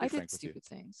parents. I did stupid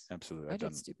things. Absolutely. I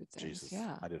did stupid things. Jesus,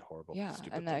 yeah. I did horrible. Yeah.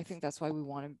 Stupid And things. I think that's why we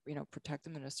want to, you know, protect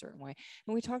them in a certain way.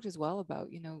 And we talked as well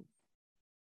about, you know,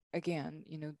 again,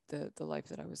 you know, the life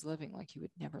that I was living, like you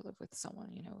would never live with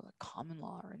someone, you know, like common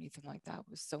law or anything like that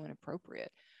was so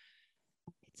inappropriate.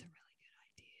 It's a really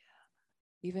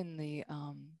good idea. Even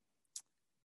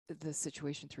the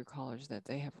situation through college that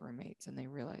they have roommates, and they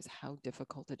realize how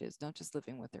difficult it is, not just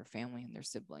living with their family and their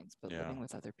siblings, but living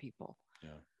with other people. Yeah.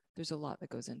 There's a lot that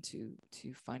goes into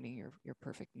finding your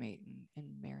perfect mate and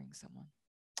marrying someone.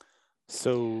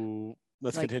 So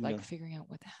let's continue. Like figuring out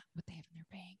what they have in their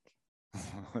bank.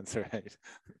 That's right.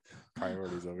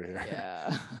 Priorities over here.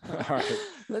 Yeah. All right.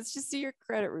 Let's just see your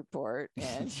credit report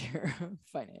and your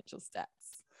financial stats.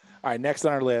 All right, next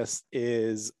on our list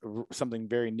is something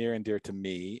very near and dear to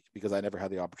me, because I never had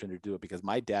the opportunity to do it, because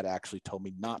my dad actually told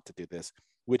me not to do this,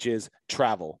 which is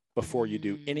travel before you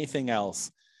do anything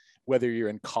else. Whether you're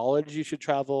in college, you should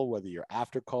travel. Whether you're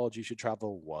after college, you should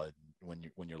travel.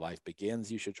 When your life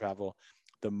begins, you should travel.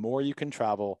 The more you can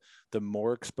travel, the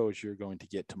more exposure you're going to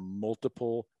get to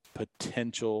multiple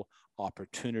potential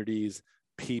opportunities,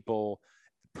 people,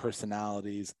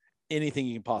 personalities, anything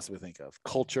you can possibly think of,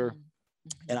 culture.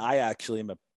 And I actually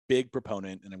am a big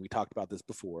proponent, and we talked about this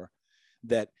before,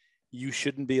 that you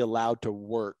shouldn't be allowed to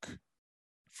work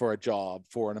for a job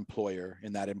for an employer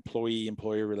in that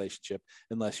employee-employer relationship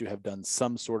unless you have done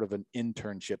some sort of an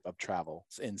internship of travel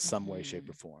in some way, shape,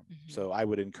 or form. So I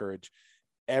would encourage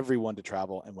everyone to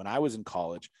travel. And when I was in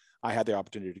college, I had the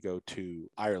opportunity to go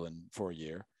to Ireland for a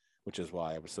year, which is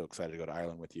why I was so excited to go to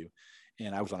Ireland with you.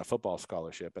 And I was on a football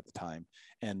scholarship at the time.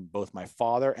 And both my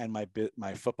father and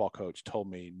my football coach told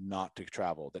me not to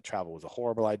travel, that travel was a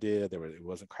horrible idea. It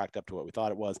wasn't cracked up to what we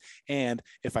thought it was. And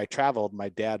if I traveled, my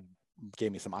dad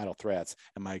gave me some idle threats.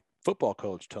 And my football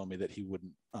coach told me that he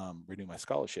wouldn't renew my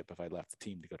scholarship if I left the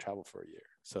team to go travel for a year.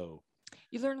 So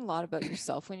you learn a lot about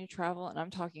yourself when you travel. And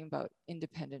I'm talking about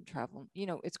independent travel. You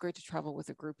know, it's great to travel with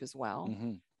a group as well.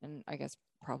 And I guess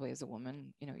probably as a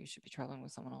woman, you know, you should be traveling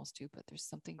with someone else too, but there's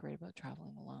something great about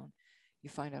traveling alone. You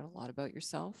find out a lot about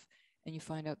yourself, and you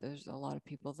find out there's a lot of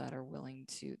people that are willing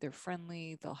to, they're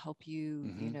friendly, they'll help you,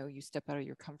 you Mhm. know, you step out of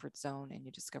your comfort zone and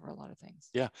you discover a lot of things.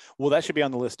 Yeah. Well, that should be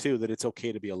on the list too, that it's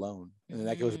okay to be alone. And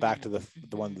that goes back to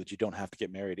the one Mhm. that you don't have to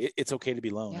get married. It's okay to be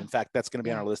alone. Yeah. In fact, that's going to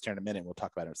be on Yeah. our list here in a minute. We'll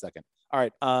talk about it in a second. All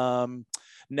right.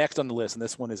 Next on the list, and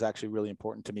this one is actually really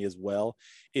important to me as well,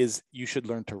 is you should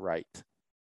learn to write.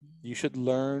 You should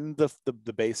learn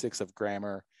the basics of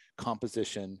grammar,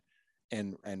 composition,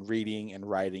 and reading and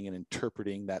writing and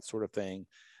interpreting, that sort of thing.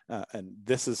 And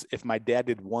this is, if my dad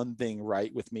did one thing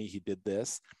right with me, he did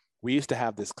this. We used to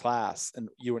have this class, and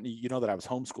you know that I was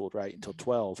homeschooled, right, until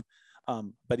 12.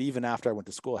 But even after I went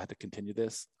to school, I had to continue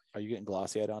this. Are you getting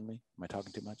glossy-eyed on me? Am I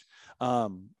talking too much?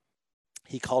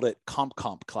 He called it comp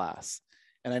class.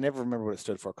 And I never remember what it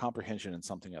stood for, comprehension and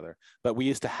something other. But we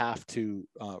used to have to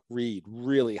read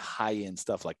really high-end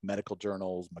stuff like medical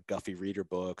journals, McGuffey reader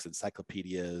books,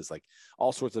 encyclopedias, like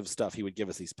all sorts of stuff. He would give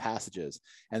us these passages,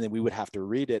 and then we would have to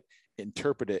read it,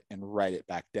 interpret it, and write it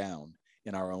back down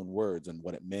in our own words and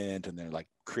what it meant, and then like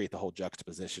create the whole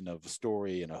juxtaposition of a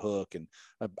story and a hook and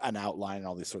an outline and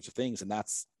all these sorts of things. And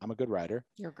I'm a good writer.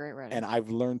 You're a great writer. And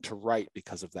I've learned to write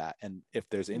because of that. And if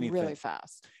there's anything really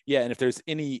fast. Yeah. And if there's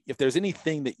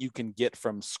anything that you can get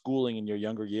from schooling in your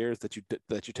younger years that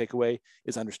you take away,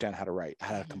 is understand how to write,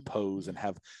 how to compose, and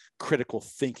have critical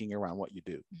thinking around what you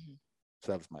do.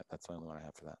 So that's the only one I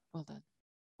have for that. Well done.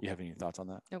 You have any thoughts on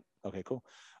that? Nope. Okay, cool.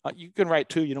 You can write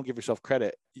too. You don't give yourself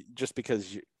credit just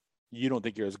because you don't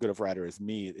think you're as good of a writer as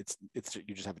me. It's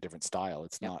you just have a different style.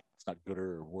 It's not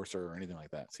gooder or worser or anything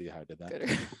like that. See how I did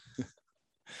that?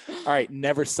 All right.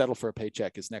 Never settle for a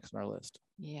paycheck is next on our list.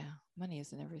 Yeah. Money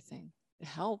isn't everything. It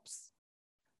helps,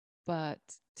 but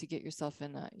to get yourself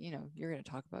in you're going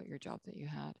to talk about your job that you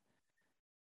had.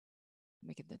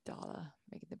 Making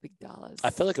the big dollars. I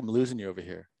feel like I'm losing you over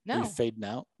here. No. Are you fading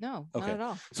out? No, okay. Not at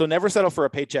all. So never settle for a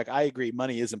paycheck. I agree.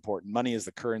 Money is important. Money is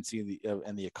the currency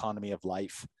and the economy of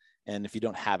life. And if you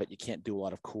don't have it, you can't do a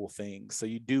lot of cool things. So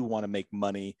you do want to make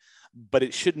money, but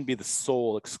it shouldn't be the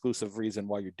sole exclusive reason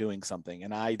why you're doing something.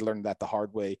 And I learned that the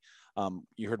hard way.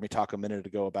 You heard me talk a minute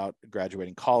ago about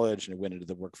graduating college, and I went into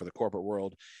the work for the corporate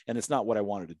world. And it's not what I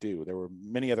wanted to do. There were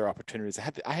many other opportunities.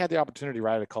 I had the opportunity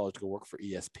right out of college to go work for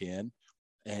ESPN.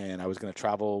 And I was going to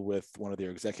travel with one of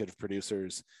their executive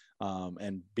producers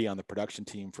and be on the production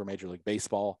team for Major League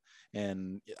Baseball.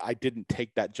 And I didn't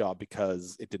take that job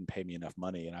because it didn't pay me enough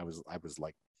money. And I was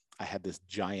like, I had this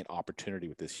giant opportunity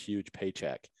with this huge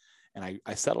paycheck, and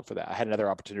I settled for that. I had another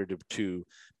opportunity to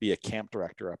be a camp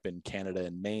director up in Canada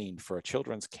and Maine for a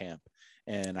children's camp.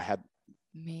 And I had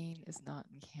Maine is not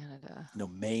in Canada. No,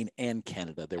 Maine and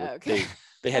Canada. Okay.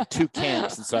 They had two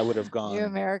camps, and so I would have gone. You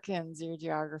Americans, your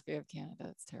geography of Canada,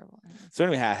 it's terrible. So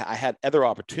anyway, I had other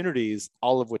opportunities,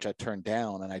 all of which I turned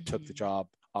down, and I took the job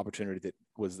opportunity that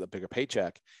was a bigger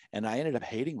paycheck, and I ended up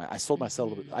hating I sold my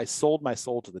soul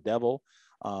to the devil.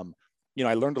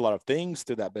 I learned a lot of things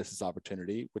through that business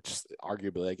opportunity, which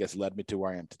arguably, I guess, led me to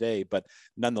where I am today. But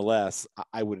nonetheless,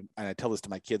 I would, and I tell this to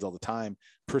my kids all the time,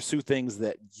 pursue things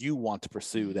that you want to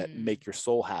pursue, that make your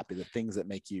soul happy, the things that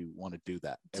make you want to do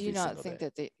that. Do you not think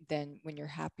that then when you're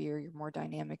happier, you're more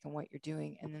dynamic in what you're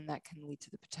doing, and then that can lead to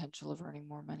the potential of earning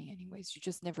more money anyways? You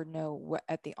just never know what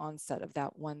at the onset of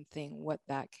that one thing, what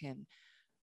that can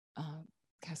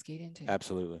cascade into.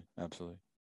 Absolutely.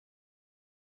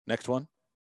 Next one.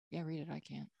 Yeah, read it. I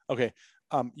can't. Okay.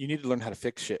 You need to learn how to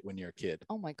fix shit when you're a kid.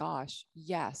 Oh my gosh.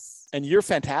 Yes. And you're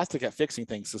fantastic at fixing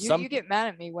things. So you get mad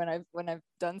at me when I've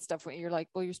done stuff when you're like,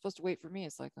 well, you're supposed to wait for me.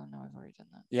 It's like, oh no, I've already done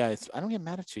that. Yeah. I don't get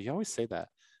mad at you. You always say that.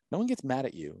 No one gets mad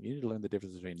at you. You need to learn the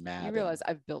difference between mad. You realize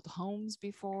I've built homes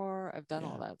before. I've done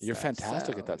all that. You're stuff.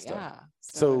 fantastic at that stuff. Yeah.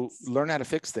 So learn how to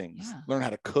fix things. Yeah. Learn how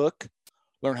to cook.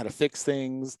 Learn how to fix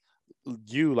things.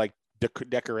 You like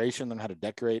decoration, learn how to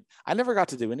decorate. I never got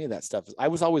to do any of that stuff. I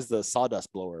was always the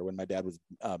sawdust blower when my dad was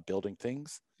building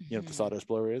things. You know what the sawdust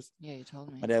blower is? Yeah, you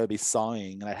told me. My dad would be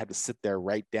sawing, and I'd have to sit there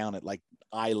right down at like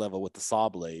eye level with the saw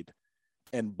blade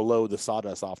and blow the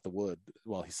sawdust off the wood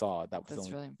while he sawed. That's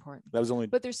really important. That was only.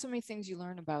 But there's so many things you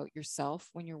learn about yourself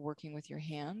when you're working with your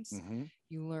hands. Mm-hmm.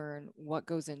 You learn what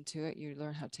goes into it. You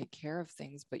learn how to take care of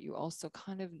things, but you also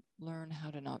kind of learn how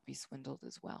to not be swindled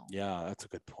as well. Yeah, that's a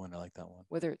good point. I like that one.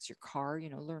 Whether it's your car,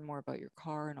 learn more about your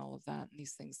car and all of that and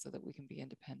these things so that we can be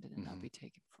independent and not be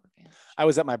taken for advantage. I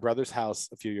was at my brother's house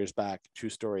a few years back, true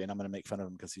story, and I'm going to make fun of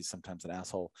him because he's sometimes an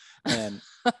asshole. And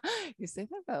you say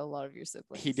that about a lot of your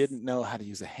siblings. He didn't know how to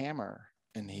use a hammer,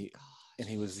 and he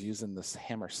was using this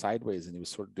hammer sideways, and he was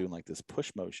sort of doing like this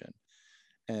push motion.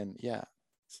 And yeah,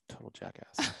 He's a total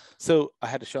jackass. So I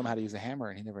had to show him how to use a hammer,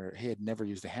 and he had never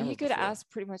used a hammer He could before. ask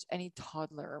pretty much any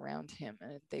toddler around him,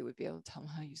 and they would be able to tell him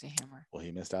how to use a hammer. Well,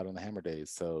 he missed out on the hammer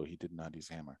days, so he did not use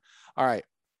a hammer. All right.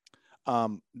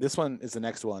 This one is the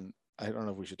next one. I don't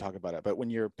know if we should talk about it, but when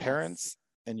your parents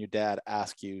and your dad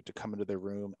ask you to come into their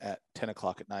room at 10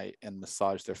 o'clock at night and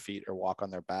massage their feet or walk on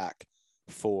their back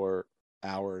for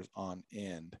hours on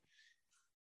end,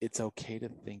 it's okay to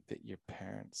think that your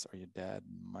parents or your dad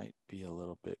might be a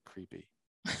little bit creepy.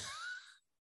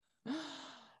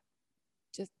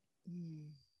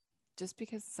 Just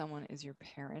because someone is your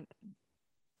parent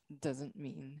doesn't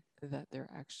mean that they're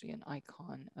actually an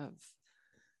icon of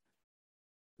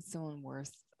someone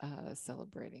worth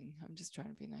celebrating. I'm just trying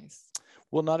to be nice.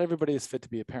 Well, not everybody is fit to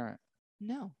be a parent.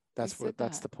 No, that's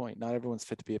the point. Not everyone's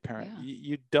fit to be a parent. Yeah.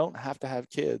 You don't have to have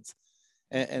kids.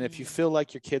 And if you feel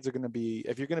like your kids are going to be,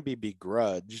 if you're going to be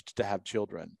begrudged to have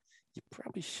children, you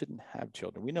probably shouldn't have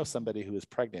children. We know somebody who is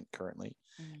pregnant currently.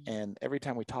 And every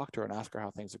time we talk to her and ask her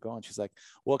how things are going, she's like,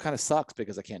 well, it kind of sucks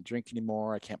because I can't drink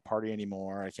anymore. I can't party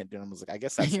anymore. I can't do it. I was like, I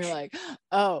guess that's. You're like,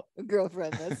 oh,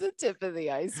 girlfriend, that's the tip of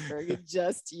the iceberg.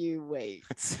 Just you wait.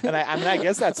 And I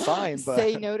guess that's fine. But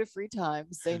say no to free time.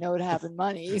 Say no to having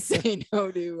money. Say no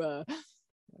to.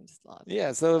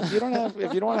 Yeah. So if you don't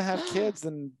want to have kids,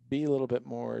 then be a little bit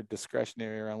more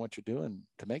discretionary around what you're doing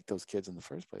to make those kids in the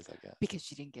first place, I guess. Because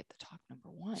she didn't get the talk number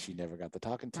one. She never got the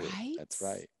talking to. Right? That's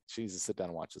right. She needs to sit down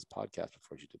and watch this podcast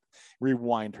before she did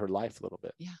rewind her life a little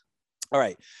bit. Yeah. All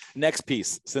right. Next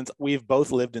piece. Since we've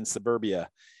both lived in suburbia,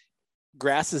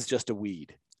 grass is just a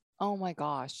weed. Oh my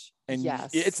gosh. And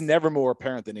yes. It's never more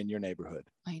apparent than in your neighborhood.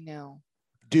 I know.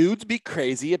 Dudes be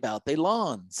crazy about their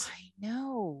lawns. I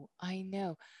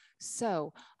know.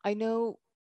 So I know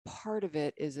part of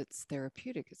it is it's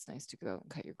therapeutic. It's nice to go and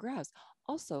cut your grass.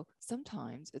 Also,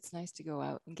 sometimes it's nice to go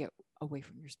out and get away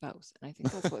from your spouse. And I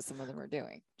think that's what some of them are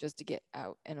doing, just to get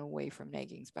out and away from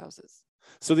nagging spouses.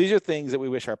 So these are things that we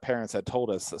wish our parents had told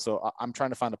us. So I'm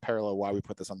trying to find a parallel why we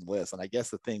put this on the list. And I guess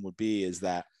the thing would be is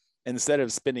that instead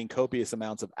of spending copious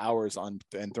amounts of hours on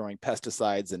and throwing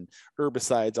pesticides and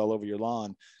herbicides all over your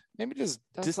lawn, maybe just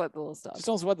sweat the little stuff. Just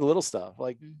don't sweat the little stuff.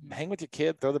 Like hang with your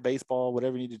kid, throw the baseball,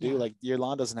 whatever you need to do. Like your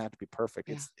lawn doesn't have to be perfect.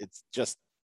 Yeah. It's just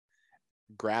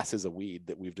grass is a weed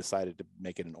that we've decided to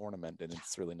make it an ornament, and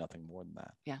it's really nothing more than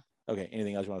that. Yeah. Okay.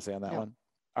 Anything else you want to say on that one?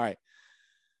 All right.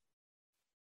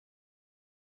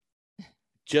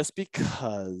 Just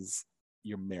because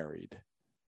you're married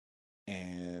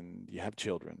and you have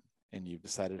children and you've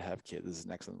decided to have kids, this is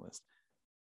next on the list.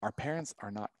 Our parents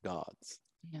are not gods.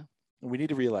 No. And we need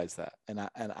to realize that. And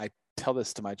I tell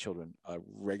this to my children on a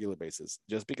regular basis.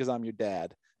 Just because I'm your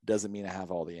dad doesn't mean I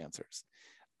have all the answers.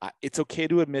 It's okay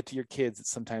to admit to your kids that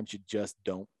sometimes you just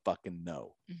don't fucking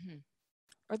know. Mm-hmm.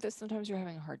 Or that sometimes you're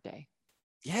having a hard day.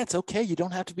 Yeah, it's okay. You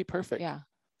don't have to be perfect. Yeah.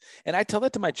 And I tell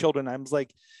that to my children. I was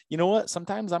like, you know what?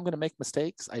 Sometimes I'm going to make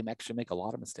mistakes. I actually make a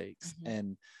lot of mistakes. Mm-hmm.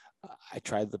 And I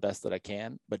try the best that I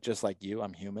can. But just like you,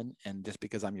 I'm human. And just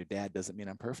because I'm your dad doesn't mean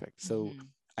I'm perfect. So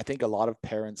I think a lot of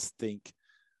parents think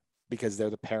because they're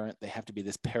the parent, they have to be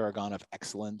this paragon of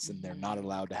excellence and they're not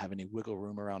allowed to have any wiggle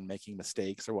room around making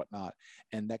mistakes or whatnot.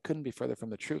 And that couldn't be further from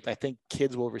the truth. I think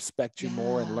kids will respect you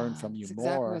more and learn from you more.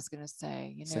 Exactly what I was going to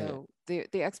say. You know,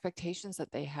 the expectations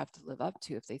that they have to live up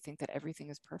to, if they think that everything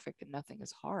is perfect and nothing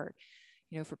is hard,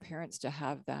 you know, for parents to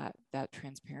have that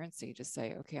transparency to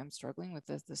say, okay, I'm struggling with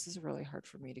this. This is really hard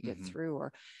for me to get through,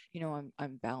 or, you know,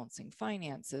 I'm balancing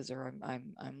finances, or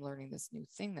I'm learning this new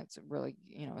thing that's really,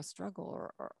 you know, a struggle,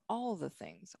 or all the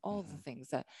things, the things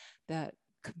that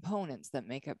components that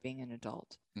make up being an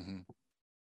adult.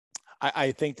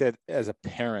 I think that as a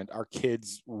parent, our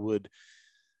kids would.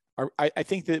 I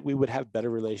think that we would have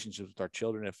better relationships with our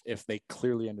children if they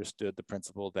clearly understood the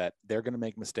principle that they're going to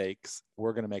make mistakes,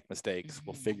 we're going to make mistakes,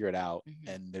 we'll figure it out,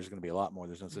 and there's going to be a lot more.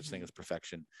 There's no such thing as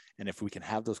perfection. And if we can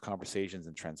have those conversations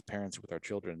and transparency with our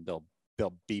children,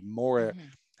 they'll be more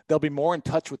in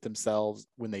touch with themselves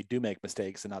when they do make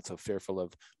mistakes and not so fearful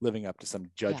of living up to some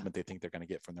judgment they think they're going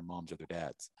to get from their moms or their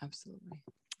dads. Absolutely.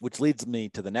 Which leads me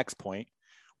to the next point,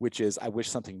 which is I wish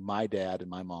something my dad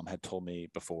and my mom had told me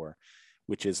before,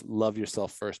 which is love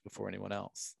yourself first before anyone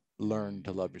else. Learn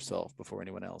to love yourself before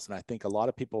anyone else. And I think a lot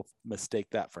of people mistake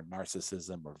that for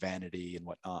narcissism or vanity and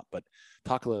whatnot. But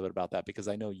talk a little bit about that, because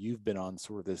I know you've been on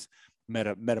sort of this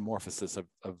metamorphosis of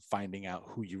finding out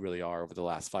who you really are over the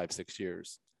last 5-6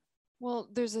 years. Well,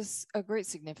 there's a great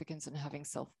significance in having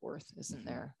self-worth, isn't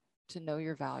there? To know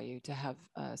your value, to have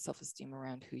self-esteem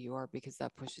around who you are, because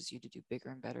that pushes you to do bigger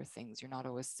and better things. You're not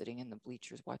always sitting in the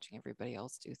bleachers watching everybody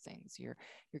else do things. You're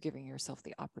giving yourself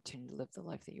the opportunity to live the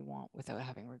life that you want without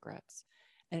having regrets.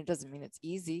 And it doesn't mean it's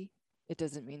easy. It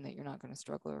doesn't mean that you're not going to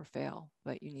struggle or fail,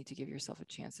 but you need to give yourself a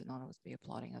chance and not always be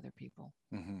applauding other people.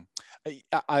 I'm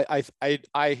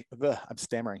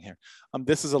stammering here.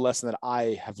 This is a lesson that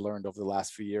I have learned over the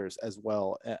last few years as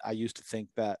well. I used to think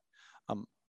that,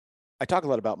 I talk a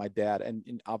lot about my dad,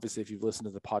 and obviously if you've listened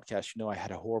to the podcast, you know, I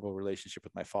had a horrible relationship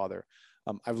with my father.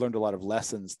 I've learned a lot of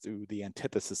lessons through the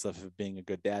antithesis of being a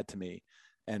good dad to me.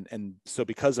 And so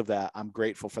because of that, I'm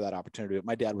grateful for that opportunity.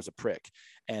 My dad was a prick,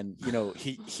 and, you know,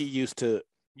 he used to,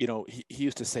 you know, he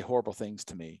used to say horrible things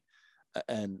to me.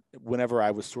 And whenever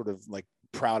I was sort of like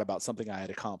proud about something I had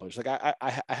accomplished, like I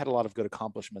had a lot of good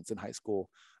accomplishments in high school.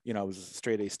 You know, I was a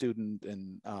straight A student,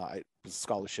 and I was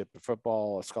scholarship in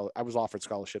football, I was offered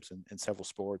scholarships in several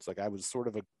sports. Like I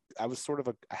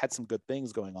had some good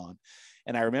things going on.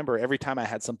 And I remember every time I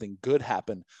had something good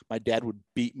happen, my dad would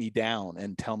beat me down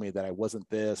and tell me that I wasn't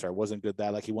this or I wasn't good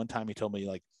that. Like one time he told me,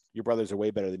 like, your brothers are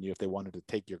way better than you. If they wanted to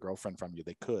take your girlfriend from you,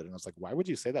 they could. And I was like, why would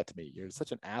you say that to me? You're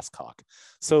such an ass cock.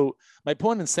 So my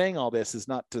point in saying all this is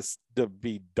not to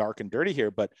be dark and dirty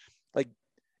here, but like,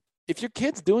 if your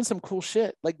kid's doing some cool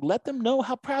shit, like, let them know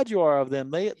how proud you are of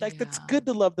them. It's good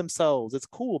to love themselves. It's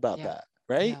cool about that.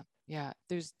 Right. Yeah.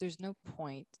 There's no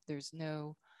point. There's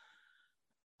no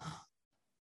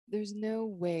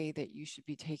way that you should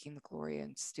be taking the glory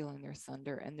and stealing their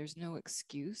thunder. And there's no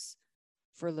excuse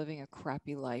for living a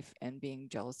crappy life and being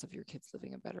jealous of your kids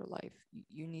living a better life.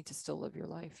 You need to still live your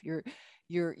life.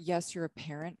 Yes, you're a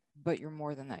parent, but you're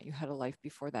more than that. You had a life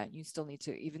before that. You still need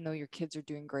to, even though your kids are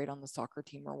doing great on the soccer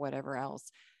team or whatever else,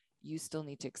 you still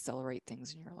need to accelerate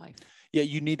things in your life. Yeah,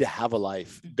 you need to have a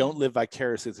life. Mm-hmm. Don't live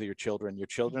vicariously through your children. Your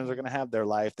children are going to have their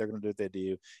life. They're going to do what they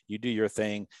do. You do your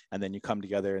thing, and then you come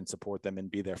together and support them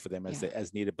and be there for them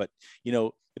as needed. But, you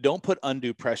know, don't put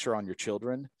undue pressure on your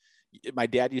children. My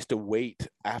dad used to wait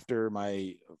after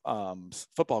my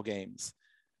football games,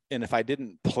 and if I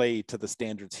didn't play to the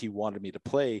standards he wanted me to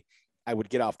play, I would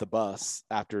get off the bus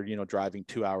after, you know, driving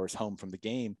 2 hours home from the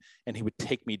game, and he would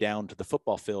take me down to the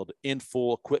football field in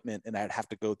full equipment, and I'd have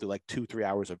to go through like 2-3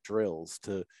 hours of drills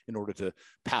in order to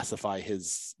pacify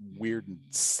his weird and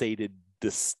sated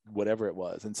whatever it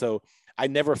was. And so I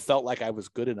never felt like I was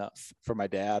good enough for my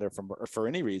dad or for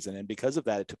any reason. And because of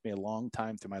that, it took me a long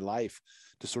time through my life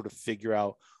to sort of figure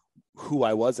out who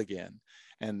I was again.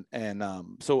 And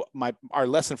so our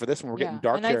lesson for this one, we're getting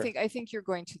dark and here. I think you're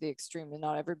going to the extreme, and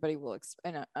not everybody will.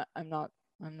 And I'm not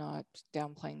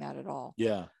downplaying that at all.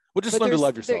 Yeah. Well, just learn to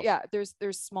love yourself.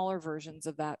 There's smaller versions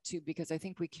of that too, because I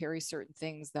think we carry certain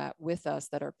things that with us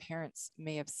that our parents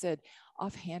may have said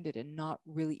offhanded and not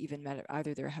really even meant it.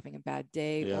 Either they're having a bad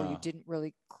day or you didn't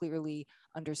really clearly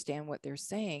understand what they're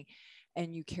saying.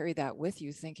 And you carry that with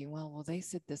you thinking, well, they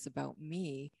said this about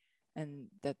me and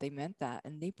that they meant that.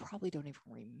 And they probably don't even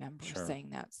remember saying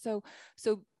that. So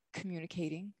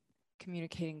communicating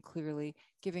clearly,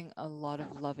 giving a lot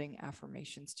of loving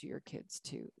affirmations to your kids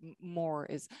too. More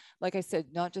is, like I said,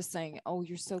 not just saying, oh,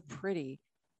 you're so pretty.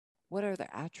 What are the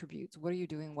attributes? What are you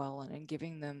doing well? And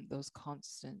giving them those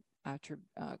constant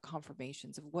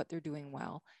confirmations of what they're doing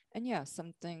well. And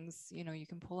some things, you know, you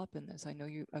can pull up in this. I know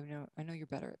you're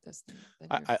better at this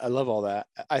than I love all that.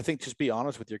 I think just be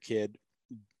honest with your kid.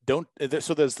 So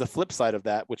there's the flip side of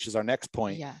that, which is our next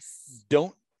point. Yes.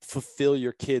 Don't fulfill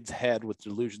your kid's head with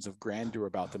delusions of grandeur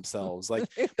about themselves. Like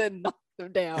then knock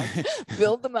them down,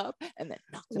 build them up, and then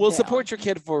knock them down. Support your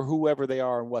kid for whoever they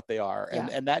are and what they are.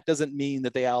 And that doesn't mean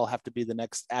that they all have to be the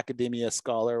next academia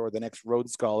scholar or the next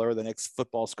Rhodes Scholar or the next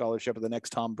football scholarship or the next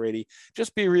Tom Brady.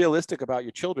 Just be realistic about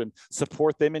your children.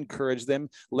 Support them, encourage them,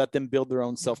 let them build their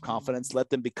own self-confidence, let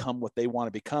them become what they want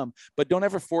to become. But don't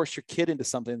ever force your kid into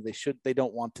something they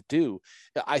don't want to do.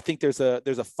 I think there's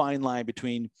a fine line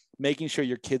between making sure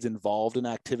your kid's involved in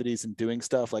activities and doing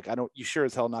stuff. Like you sure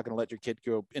as hell not going to let your kid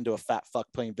go into a fat fuck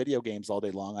playing video games all day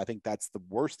long. I think that's the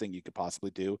worst thing you could possibly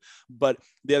do. But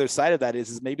the other side of that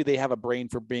is maybe they have a brain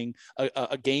for being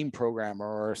a game programmer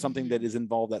or something that is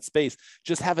involved that space.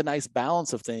 Just have a nice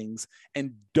balance of things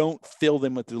and don't fill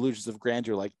them with delusions of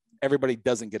grandeur. Like everybody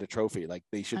doesn't get a trophy. Like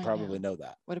they should probably know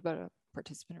that. What about a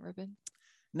participant ribbon?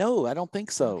 No, I don't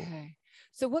think so. Okay.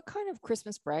 So what kind of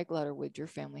Christmas brag letter would your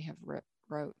family have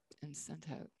wrote and sent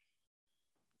out?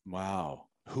 Wow.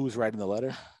 Who's writing the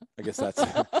letter? I guess that's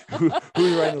who's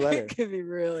writing the letter. It could be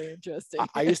really interesting.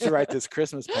 I used to write this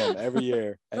Christmas poem every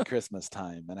year at Christmas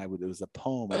time, and it was a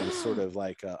poem. It was sort of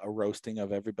like a roasting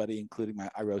of everybody, including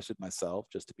I roasted myself,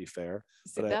 just to be fair.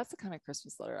 See, that's the kind of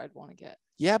Christmas letter I'd want to get.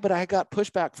 Yeah, but I got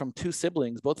pushback from 2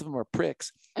 siblings. Both of them are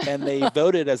pricks, and they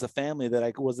voted as a family that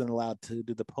I wasn't allowed to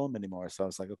do the poem anymore. So I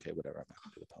was like, okay, whatever, I'm not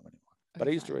going to do the poem anymore. But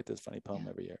I used to write this funny poem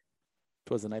every year.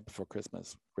 'Twas the night before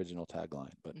Christmas, original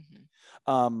tagline. But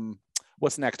Mhm.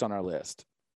 what's next on our list?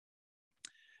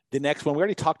 The next one, we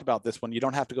already talked about this one. You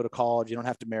don't have to go to college. You don't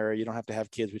have to marry. You don't have to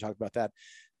have kids. We talked about that.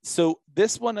 So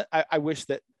this one, I wish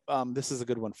that this is a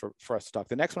good one for us to talk.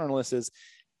 The next one on the list is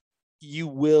you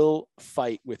will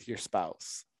fight with your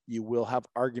spouse. You will have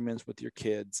arguments with your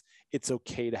kids. It's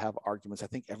okay to have arguments. I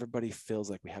think everybody feels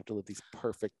like we have to live these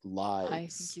perfect lives. I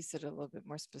think you said it a little bit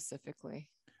more specifically.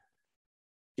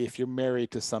 If you're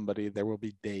married to somebody, there will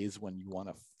be days when you want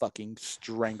to fucking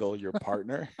strangle your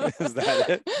partner. Is that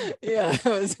it? Yeah.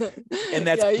 And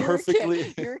that's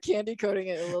perfectly. You're candy coating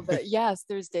it a little bit. Yes,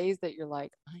 there's days that you're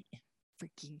like, I am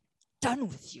freaking done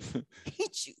with you. I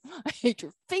hate you. I hate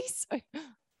your face.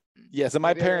 Yeah, so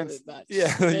my parents,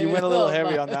 yeah, you went a little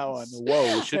heavy on that one.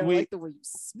 Whoa, should we? Like the way you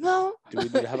smell. Do we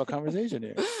need to have a conversation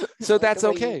here? So Like that's the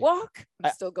way okay. You walk.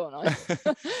 I'm still going on.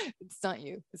 It's not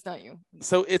you. It's not you.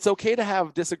 So it's okay to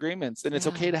have disagreements, and it's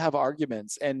Yeah. okay to have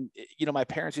arguments. And my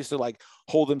parents used to like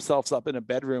hold themselves up in a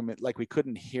bedroom, like we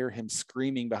couldn't hear him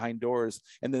screaming behind doors,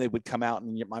 and then they would come out,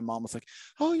 and my mom was like,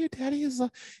 "Oh, your daddy is,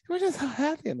 we're just so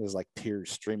happy," and there's like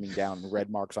tears streaming down, red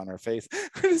marks on her face.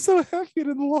 We're just so happy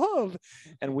and in love,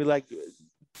 and we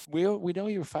know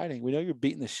you're fighting. We know you're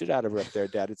beating the shit out of her up there,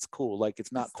 Dad. It's cool. Like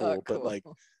it's not cool, but like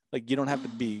you don't have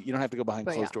to go behind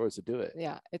closed doors to do it.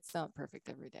 Yeah, it's not perfect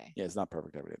every day. Yeah, it's not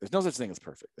perfect every day. There's no such thing as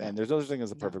perfect, and there's no such thing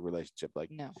as a perfect relationship.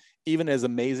 Like No. even as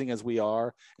amazing as we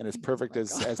are, and as perfect my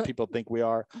as people think we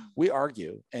are, we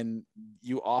argue, and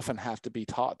you often have to be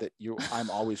taught that I'm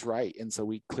always right, and so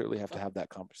we clearly have to have that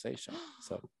conversation.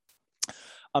 So,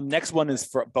 next one is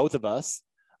for both of us.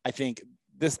 I think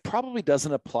this probably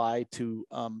doesn't apply to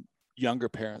younger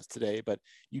parents today, but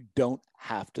you don't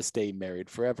have to stay married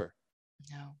forever.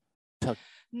 No.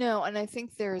 No, and I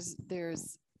think there's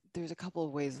a couple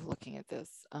of ways of looking at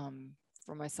this.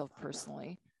 For myself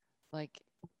personally, like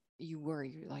you worry,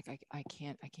 you're like, I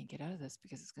can't get out of this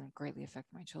because it's going to greatly affect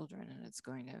my children, and it's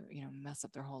going to mess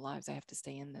up their whole lives. I have to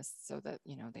stay in this so that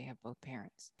they have both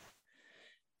parents.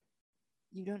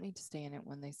 You don't need to stay in it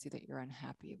when they see that you're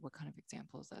unhappy. What kind of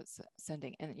example is that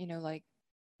sending? And like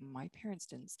my parents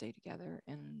didn't stay together,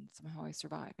 and somehow I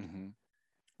survived. Mm-hmm.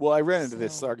 Well, I ran into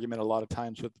this argument a lot of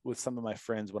times with some of my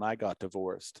friends when I got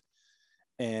divorced.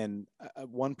 And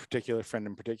one particular friend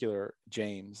in particular,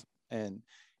 James, and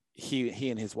he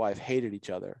and his wife hated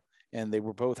each other. And they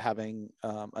were both having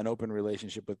an open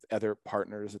relationship with other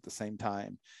partners at the same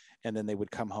time. And then they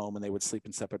would come home and they would sleep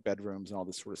in separate bedrooms and all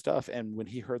this sort of stuff. And when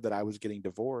he heard that I was getting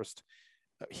divorced,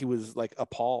 he was like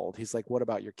appalled. He's like, "What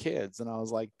about your kids?" And I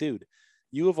was like, "Dude,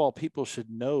 you of all people should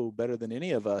know better than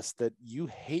any of us that you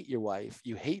hate your wife.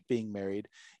 You hate being married.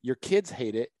 Your kids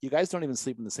hate it. You guys don't even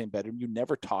sleep in the same bedroom. You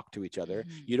never talk to each other.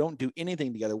 Mm-hmm. You don't do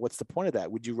anything together. What's the point of that?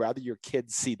 Would you rather your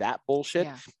kids see that bullshit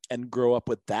and grow up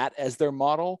with that as their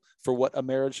model for what a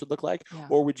marriage should look like? Yeah.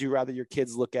 Or would you rather your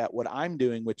kids look at what I'm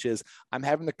doing, which is I'm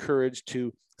having the courage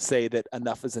to say that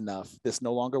enough is enough. This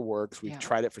no longer works. We've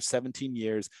tried it for 17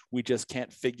 years. We just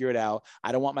can't figure it out.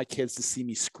 I don't want my kids to see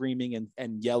me screaming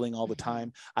and yelling all the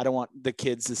time. I don't want the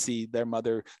kids to see their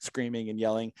mother screaming and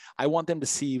yelling. I want them to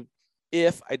see,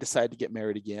 if I decide to get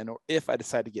married again, or if I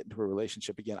decide to get into a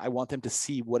relationship again, I want them to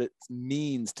see what it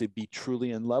means to be truly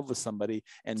in love with somebody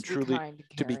and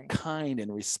to be kind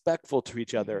and respectful to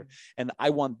each other. And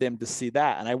I want them to see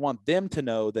that. And I want them to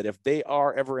know that if they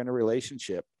are ever in a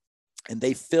relationship and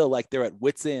they feel like they're at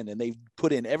wit's end and they've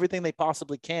put in everything they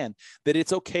possibly can, that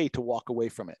it's okay to walk away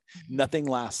from it. Nothing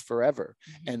lasts forever.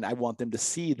 And I want them to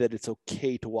see that it's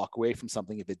okay to walk away from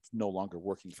something if it's no longer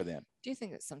working for them. Do you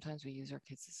think that sometimes we use our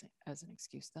kids as an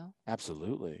excuse though?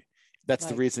 Absolutely. That's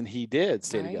the reason he did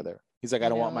stay together. He's like, I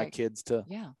don't want my kids to.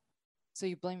 Yeah. So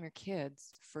you blame your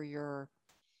kids for your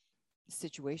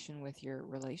situation with your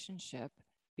relationship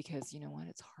because you know what?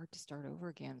 It's hard to start over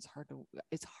again.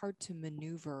 It's hard to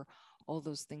maneuver all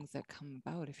those things that come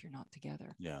about if you're not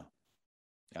together. Yeah,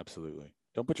 absolutely.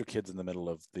 Don't put your kids in the middle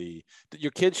of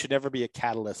your kids should never be a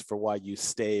catalyst for why you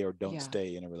stay or don't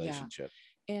stay in a relationship.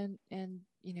 Yeah. And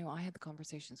I had the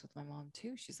conversations with my mom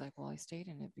too. She's like, well, I stayed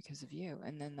in it because of you.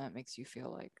 And then that makes you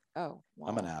feel like, oh, well,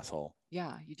 I'm an asshole.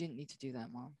 Yeah, you didn't need to do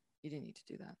that, Mom. You didn't need to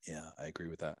do that. Yeah, I agree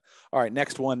with that. All right,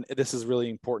 next one. This is really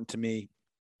important to me.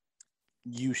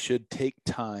 You should take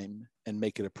time and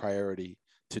make it a priority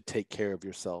to take care of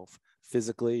yourself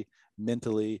physically,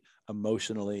 mentally,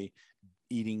 emotionally.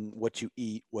 Eating what you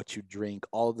eat, what you drink,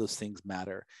 all of those things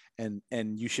matter. And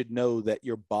you should know that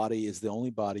your body is the only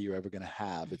body you're ever going to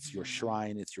have. It's your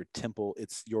shrine, it's your temple,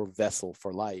 it's your vessel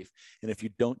for life. And if you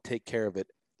don't take care of it,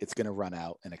 it's going to run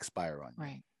out and expire on you.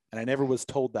 Right. And I never was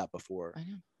told that before. I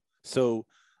know. So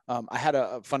I had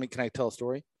a funny, can I tell a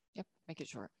story? Yep. Make it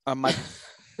short.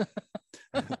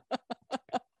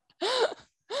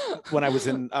 When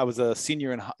I was a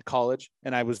senior in college,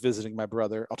 and I was visiting my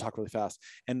brother. I'll talk really fast.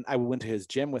 And I went to his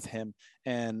gym with him,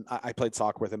 and I played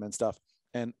soccer with him and stuff.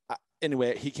 And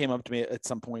anyway, he came up to me at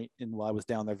some point, and while I was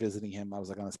down there visiting him, I was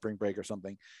like on a spring break or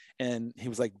something. And he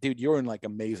was like, dude, you're in like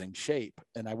amazing shape.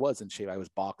 And I was in shape. I was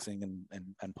boxing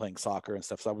and playing soccer and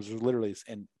stuff. So I was literally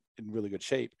in really good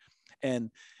shape.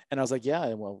 And I was like,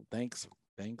 yeah, well, thanks.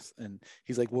 And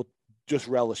he's like, well, just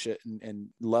relish it and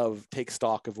take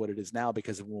stock of what it is now,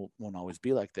 because it won't always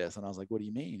be like this. And I was like, what do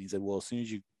you mean? He said, well, as soon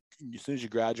as you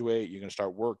graduate, you're going to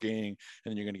start working, and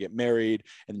then you're going to get married,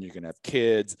 and then you're going to have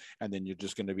kids, and then you're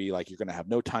just going to be like, you're going to have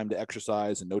no time to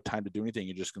exercise and no time to do anything.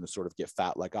 You're just going to sort of get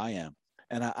fat like I am.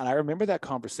 And I remember that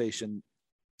conversation,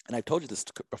 and I've told you this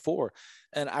before,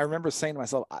 and I remember saying to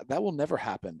myself, that will never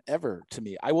happen ever to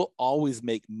me. I will always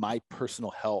make my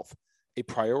personal health a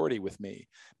priority with me,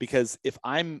 because if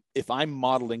I'm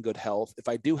modeling good health, if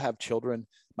I do have children,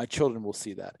 my children will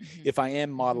see that. Mm-hmm. If I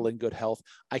am modeling good health,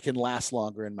 I can last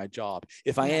longer in my job.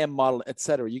 If I am modeling,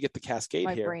 etc., you get the cascade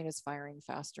here. My brain is firing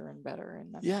faster and better,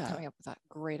 and I'm coming up with that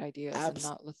great ideas and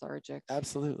not lethargic.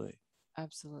 Absolutely.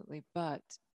 But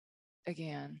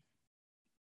again,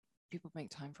 people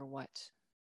make time for what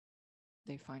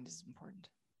they find is important.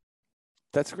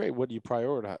 That's great. What do you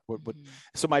prioritize?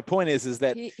 So my point is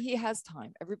that he has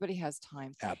time. Everybody has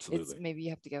time. Absolutely. Maybe you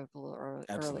have to get up a little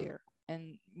earlier,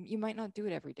 and you might not do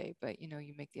it every day, but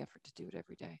you make the effort to do it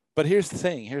every day. But here's the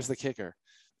thing. Here's the kicker.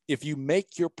 If you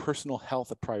make your personal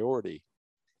health a priority,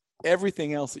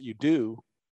 everything else that you do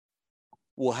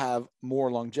will have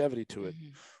more longevity to it.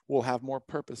 Mm-hmm. Will have more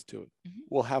purpose to it. Mm-hmm.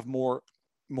 Will have more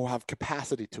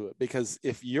capacity to it. Because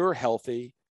if you're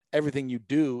healthy, everything you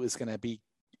do is going to be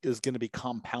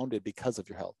compounded because of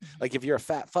your health. Mm-hmm. Like if you're a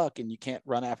fat fuck and you can't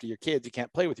run after your kids, you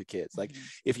can't play with your kids. Like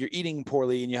if you're eating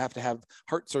poorly and you have to have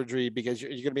heart surgery because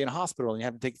you're going to be in a hospital and you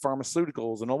have to take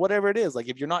pharmaceuticals and whatever it is, like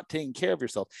if you're not taking care of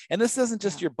yourself, and this isn't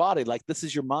just your body, like this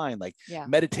is your mind, like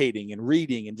meditating and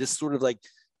reading and just sort of like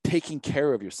taking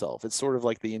care of yourself. It's sort of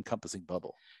like the encompassing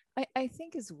bubble. I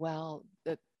think as well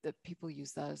that people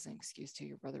use that as an excuse too.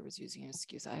 Your brother was using an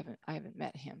excuse. I haven't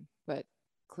met him, but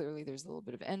clearly there's a little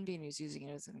bit of envy and he's using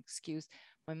it as an excuse.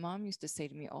 My mom used to say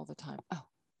to me all the time, oh,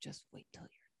 just wait till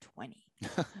you're 20.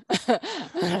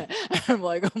 I'm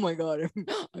like, oh my God,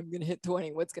 I'm going to hit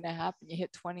 20. What's going to happen? You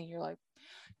hit 20 and you're like,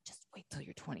 just wait till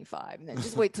you're 25. And then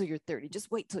just wait till you're 30.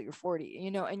 Just wait till you're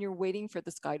 40, and you're waiting for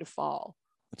the sky to fall.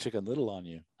 The Chicken Little on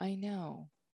you. I know.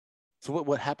 So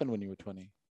what happened when you were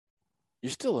 20?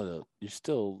 You're still,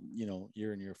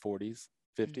 you're in your 40s,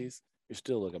 50s. You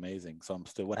still look amazing. So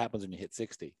what happens when you hit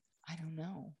 60? I don't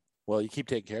know. Well, you keep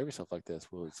taking care of yourself like this.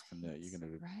 Well,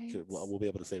 we'll be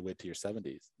able to say wait to your 70s,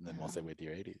 and then we'll say wait to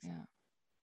your 80s. Yeah.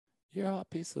 You're a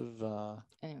piece of.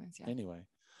 Anyways, yeah. Anyway.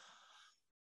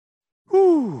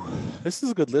 Whew, this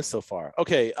is a good list so far.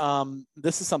 Okay,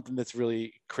 this is something that's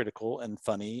really critical and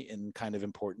funny and kind of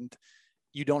important.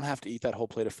 You don't have to eat that whole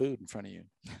plate of food in front of you.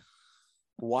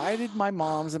 Why did my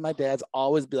moms and my dads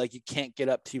always be like, you can't get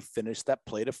up till you finish that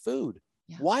plate of food?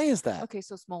 Yeah. Why is that? Okay,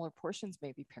 so smaller portions,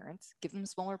 maybe parents give them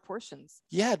smaller portions.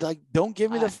 Yeah, like don't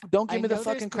give me the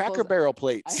fucking Cracker Barrel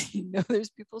plates. I know there's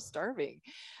people starving,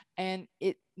 and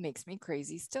it makes me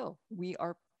crazy. Still, we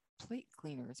are plate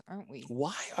cleaners, aren't we?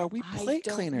 Why are we plate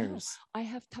cleaners? I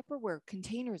have Tupperware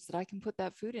containers that I can put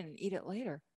that food in and eat it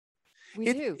later.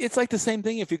 We do. It's like the same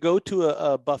thing. If you go to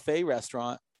a buffet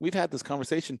restaurant, we've had this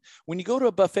conversation. When you go to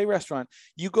a buffet restaurant,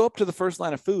 you go up to the first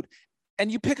line of food and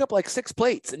you pick up like 6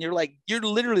 plates and you're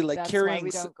literally like That's carrying.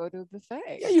 That's why we don't go to a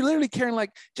buffet. Yeah, you're literally carrying like,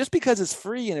 just because it's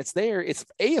free and it's there,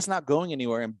 it's not going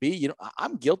anywhere. And B,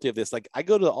 I'm guilty of this. Like I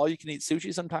go to all you can eat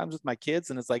sushi sometimes with my kids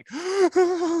and it's like, where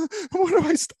do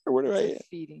I start? Where do I eat?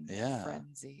 Feeding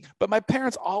frenzy. But my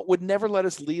parents would never let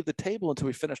us leave the table until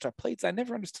we finished our plates. I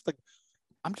never understood, like,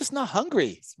 I'm just not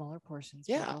hungry. Smaller portions.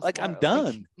 Yeah, like I'm done.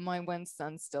 Like my one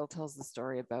son still tells the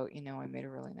story about, I made a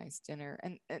really nice dinner.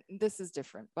 And this is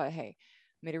different, but hey,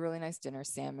 made a really nice dinner,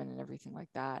 salmon and everything like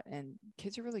that. And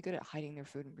kids are really good at hiding their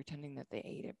food and pretending that they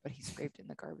ate it, but he scraped it in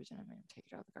the garbage and I made him take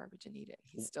it out of the garbage and eat it.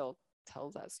 He still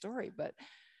tells that story, but.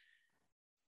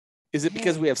 Is it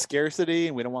because we have scarcity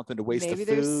and we don't want them to waste the food?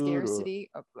 Maybe there's scarcity.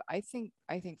 I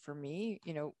think for me,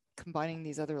 combining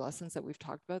these other lessons that we've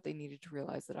talked about, they needed to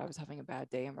realize that I was having a bad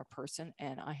day. I'm a person,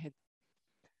 and I had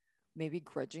maybe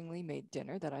grudgingly made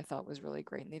dinner that I thought was really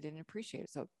great, and they didn't appreciate it.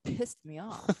 So it pissed me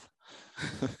off.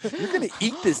 You're going to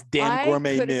eat this damn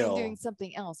gourmet meal. I could have been doing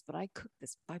something else, but I cooked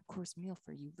this 5-course meal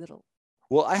for you little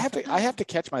Well, I have to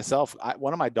catch myself.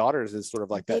 One of my daughters is sort of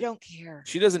like They that. don't care.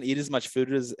 She doesn't eat as much food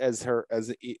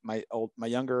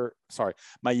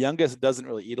my youngest doesn't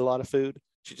really eat a lot of food.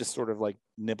 She just sort of like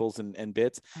nibbles and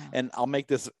bits. Oh. And I'll make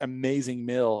this amazing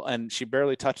meal and she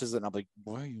barely touches it. And I'm like,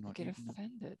 why are you not get eating that?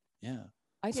 offended.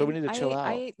 Yeah. So we need to chill out.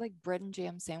 I ate like bread and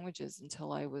jam sandwiches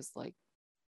until I was like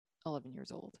 11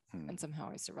 years old, and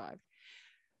somehow I survived.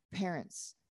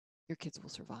 Parents, your kids will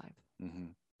survive.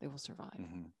 They will survive.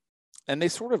 And they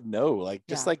sort of know, like,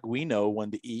 just like we know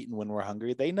when to eat and when we're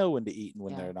hungry, they know when to eat and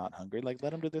when they're not hungry. Like, let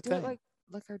them do their thing. It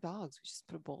like our dogs. We just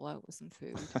put a bowl out with some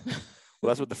food. Well,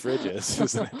 that's what the fridge is,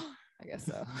 isn't it? I guess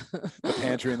so. The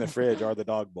pantry and the fridge are the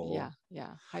dog bowl.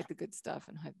 Yeah. Hide the good stuff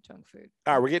and hide the junk food.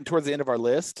 All right, we're getting towards the end of our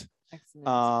list. Excellent.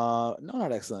 No,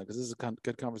 not excellent, because this is a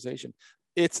good conversation.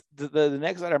 It's the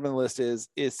next item on the list is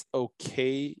it's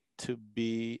okay to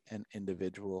be an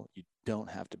individual. You don't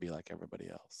have to be like everybody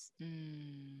else.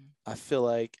 I feel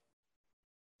like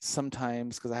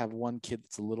sometimes, because I have one kid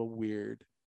that's a little weird,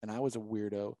 and I was a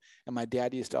weirdo, and my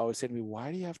dad used to always say to me,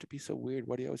 why do you have to be so weird?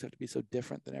 Why do you always have to be so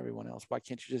different than everyone else? Why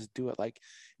can't you just do it like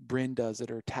Bryn does it,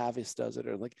 or Tavis does it,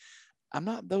 or like, I'm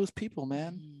not those people,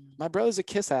 man. My brother's a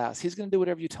kiss ass. He's going to do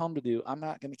whatever you tell him to do. I'm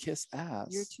not going to kiss ass.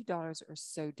 Your two daughters are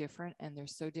so different, and they're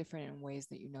so different in ways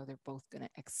that you know they're both going to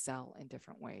excel in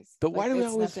different ways. But why do we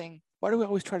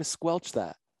always try to squelch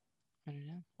that? I don't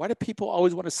know. Why do people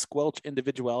always want to squelch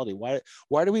individuality?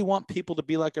 Why do we want people to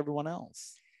be like everyone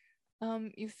else?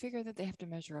 You figure that they have to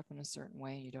measure up in a certain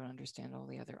way, and you don't understand all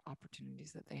the other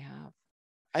opportunities that they have.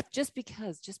 Just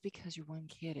because your one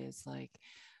kid is like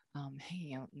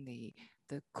hanging out in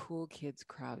the cool kids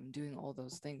crowd and doing all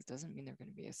those things doesn't mean they're going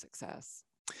to be a success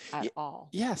at all.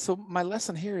 Yeah. So my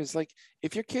lesson here is, like,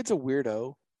 if your kid's a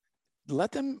weirdo,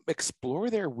 let them explore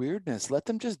their weirdness. Let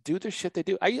them just do the shit they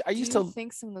do. I used to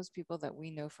think some of those people that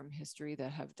we know from history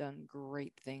that have done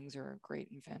great things or are great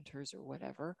inventors or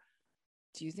whatever,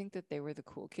 do you think that they were the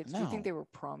cool kids? No. Do you think they were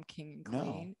prom king and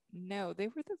queen? No, they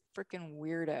were the freaking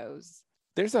weirdos.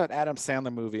 There's an Adam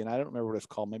Sandler movie, and I don't remember what it's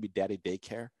called, maybe Daddy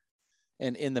Daycare.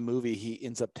 And in the movie, he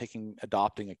ends up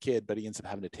adopting a kid, but he ends up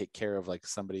having to take care of like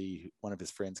one of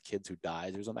his friend's kids who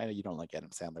dies or something. I know you don't like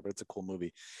Adam Sandler, but it's a cool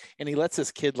movie. And he lets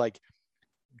this kid like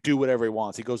do whatever he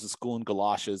wants. He goes to school in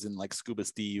galoshes and like Scuba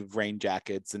Steve rain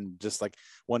jackets. And just like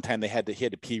one time he had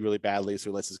to pee really badly.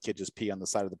 So he lets his kid just pee on the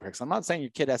side of the bricks. I'm not saying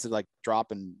your kid has to like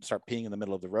drop and start peeing in the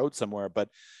middle of the road somewhere, but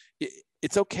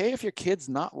it's okay if your kid's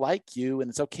not like you,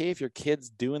 and it's okay if your kid's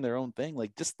doing their own thing.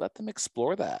 Like, just let them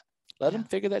explore that. Let them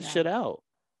figure that shit out.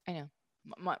 I know.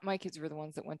 My kids were the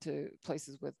ones that went to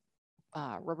places with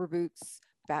rubber boots,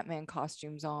 Batman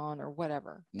costumes on, or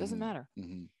whatever. Doesn't matter.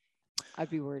 I'd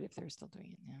be worried if they're still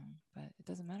doing it now, but it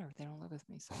doesn't matter. They don't live with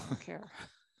me, so I don't care.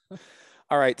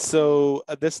 All right. So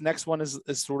this next one is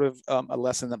sort of a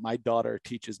lesson that my daughter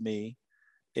teaches me,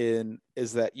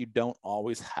 is that you don't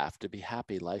always have to be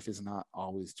happy. Life is not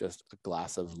always just a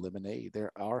glass of lemonade.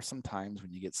 There are some times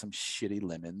when you get some shitty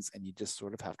lemons, and you just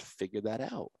sort of have to figure that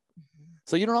out.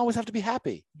 So you don't always have to be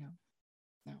happy. No.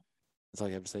 That's all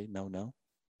you have to say. No. Well,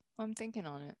 I'm thinking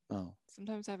on it. Oh.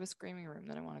 Sometimes I have a screaming room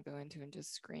that I want to go into and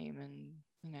just scream, and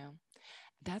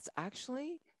that's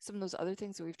actually some of those other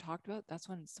things that we've talked about. That's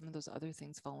when some of those other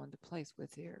things fall into place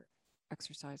with your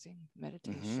exercising,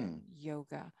 meditation,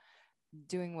 yoga,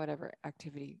 doing whatever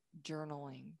activity,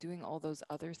 journaling, doing all those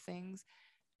other things,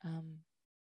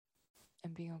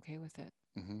 and being okay with it.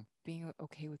 Being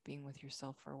okay with being with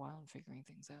yourself for a while and figuring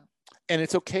things out. And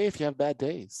it's okay if you have bad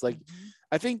days. Like,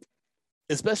 I think,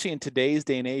 especially in today's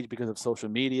day and age, because of social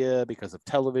media, because of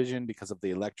television, because of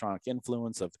the electronic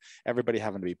influence of everybody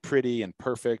having to be pretty and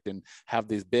perfect and have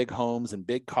these big homes and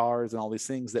big cars and all these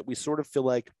things, that we sort of feel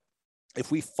like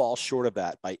if we fall short of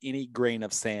that by any grain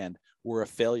of sand, we're a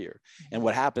failure. And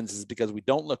what happens is, because we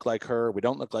don't look like her, we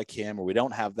don't look like him, or we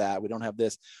don't have that, we don't have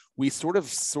this, we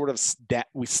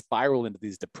we spiral into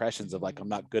these depressions of like, I'm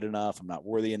not good enough, I'm not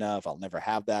worthy enough, I'll never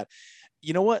have that.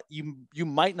 You know what? You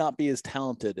might not be as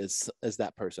talented as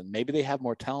that person. Maybe they have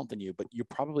more talent than you, but you're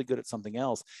probably good at something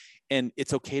else. And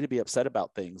it's okay to be upset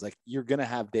about things. Like, you're going to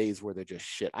have days where they're just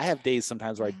shit. I have days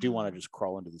sometimes where I do want to just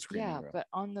crawl into the screaming room. But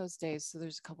on those days, so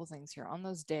there's a couple things here. On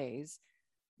those days,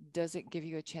 does it give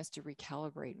you a chance to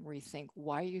recalibrate and rethink,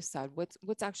 why are you sad?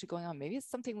 What's actually going on? Maybe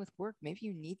it's something with work. Maybe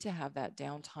you need to have that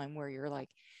downtime where you're like,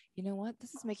 you know what,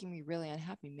 this is making me really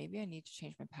unhappy. Maybe I need to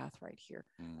change my path right here.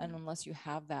 And unless you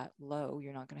have that low,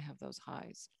 you're not going to have those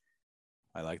highs.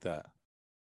 I like that.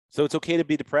 So it's okay to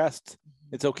be depressed.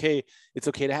 It's okay. It's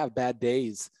okay to have bad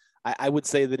days. I would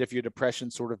say that if your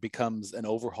depression sort of becomes an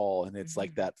overhaul and it's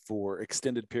like that for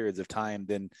extended periods of time,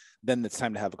 then it's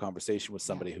time to have a conversation with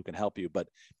somebody who can help you. But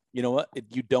You know what?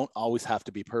 You don't always have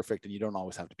to be perfect, and you don't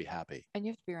always have to be happy. And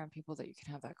you have to be around people that you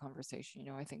can have that conversation.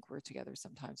 I think we're together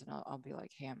sometimes and I'll be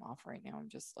like, hey, I'm off right now. I'm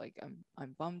just like,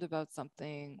 I'm bummed about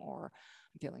something, or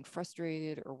I'm feeling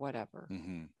frustrated or whatever.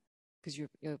 Mm-hmm. Because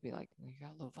you'll be like, well, you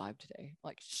got a low vibe today. I'm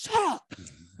like, shut up.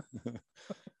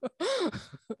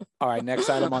 All right. Next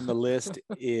item on the list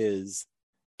is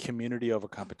community over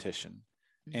competition.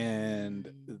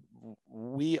 And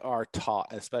we are taught,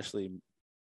 especially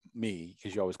me,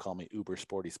 because you always call me uber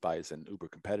sporty spice and uber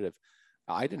competitive.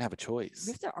 I didn't have a choice.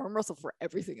 We have to arm wrestle for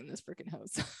everything in this freaking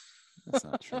house. That's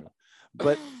not true.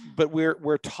 But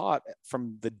we're taught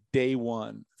from the day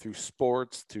one, through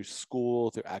sports, through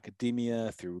school, through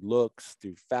academia, through looks,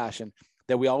 through fashion,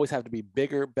 that we always have to be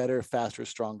bigger, better, faster,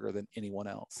 stronger than anyone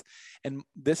else. And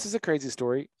this is a crazy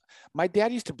story. My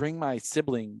dad used to bring my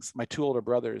siblings, my two older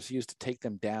brothers, he used to take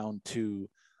them down to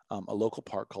a local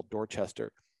park called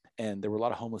Dorchester. And there were a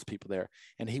lot of homeless people there.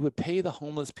 And he would pay the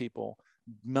homeless people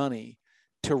money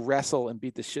to wrestle and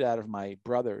beat the shit out of my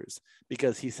brothers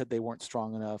because he said they weren't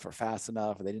strong enough or fast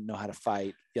enough, or they didn't know how to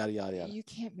fight, yada, yada, yada. You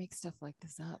can't make stuff like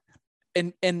this up.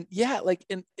 And yeah, like,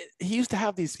 and he used to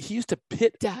have these, he used to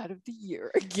pit Dad of the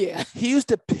year again. He used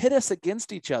to pit us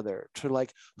against each other to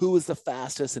like who was the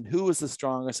fastest and who was the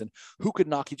strongest and who could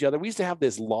knock each other. We used to have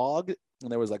this log,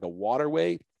 and there was like a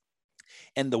waterway,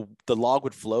 and the log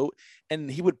would float, and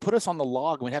he would put us on the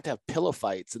log, and we'd have to have pillow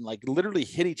fights and like literally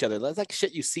hit each other. That's like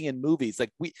shit you see in movies,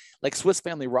 like Swiss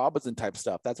Family Robinson type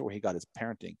stuff. That's where he got his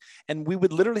parenting. And we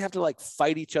would literally have to like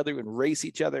fight each other and race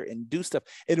each other and do stuff.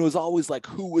 And it was always like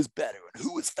who was better and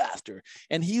who was faster.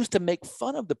 And he used to make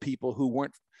fun of the people who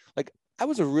weren't. Like, I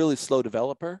was a really slow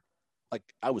developer. Like,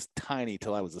 I was tiny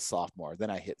till I was a sophomore. Then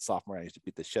I hit sophomore. I used to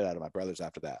beat the shit out of my brothers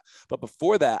after that. But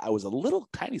before that, I was a little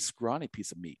tiny scrawny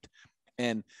piece of meat.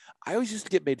 And I always used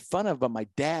to get made fun of by my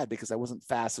dad because I wasn't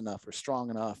fast enough or strong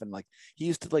enough. And like, he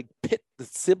used to like pit the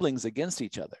siblings against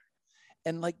each other.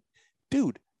 And like,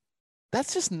 dude,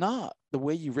 that's just not the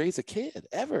way you raise a kid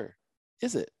ever,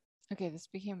 is it? Okay,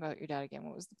 speaking about your dad again,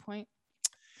 what was the point?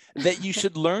 That you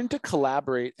should learn to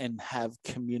collaborate and have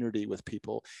community with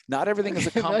people. Not everything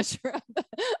is a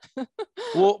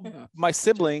well, my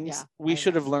siblings, we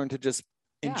should have learned to just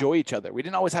enjoy each other. We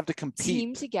didn't always have to compete.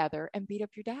 Team together and beat up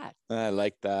your dad. I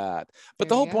like that. But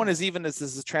the whole point is, even as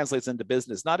this translates into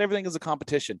business, not everything is a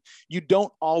competition. You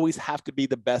don't always have to be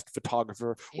the best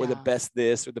photographer or the best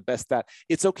this or the best that.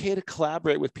 It's okay to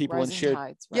collaborate with people and share.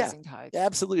 Rising tides.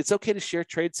 Absolutely. It's okay to share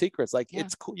trade secrets. Like,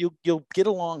 it's cool. You'll get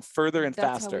along further and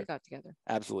faster. That's how we got together.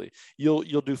 Absolutely.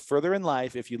 You'll do further in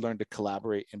life if you learn to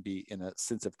collaborate and be in a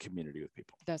sense of community with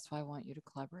people. That's why I want you to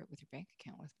collaborate with your bank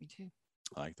account with me too.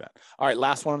 I like that. All right,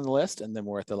 last one on the list, and then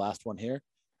we're at the last one here.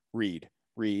 Read.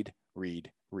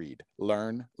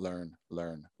 Learn.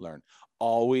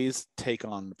 Always take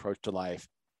on an approach to life.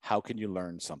 How can you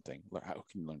learn something? How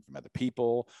can you learn from other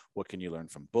people? What can you learn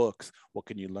from books? What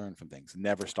can you learn from things?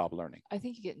 Never stop learning. I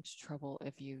think you get into trouble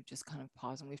if you just kind of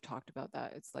pause, and we've talked about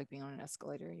that. It's like being on an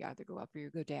escalator. You either go up or you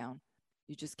go down.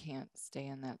 You just can't stay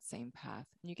in that same path.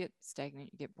 And you get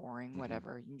stagnant, you get boring,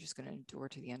 whatever. You're just going to endure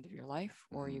to the end of your life,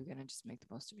 or you're going to just make the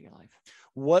most of your life.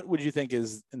 What would you think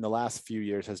is, in the last few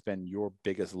years, has been your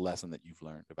biggest lesson that you've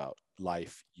learned about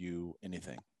life,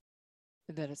 anything?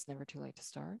 That it's never too late to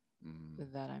start,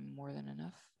 that I'm more than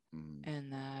enough,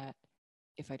 and that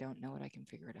if I don't know it, I can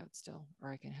figure it out still,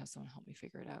 or I can have someone help me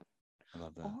figure it out. I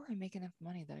love that. Or I make enough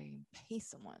money that I can pay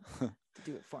someone to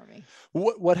do it for me.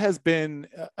 What has been,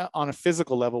 on a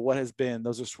physical level, what has been,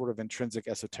 those are sort of intrinsic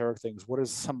esoteric things. What are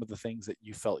some of the things that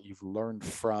you felt you've learned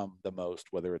from the most,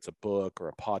 whether it's a book or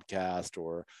a podcast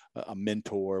or a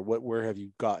mentor? Where have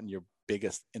you gotten your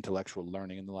biggest intellectual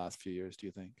learning in the last few years, do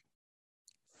you think?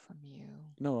 From you.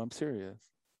 No, I'm serious.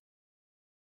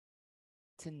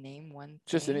 To name one thing.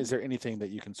 Just, is there anything that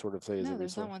you can sort of say? No,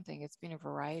 there's not one thing. It's been a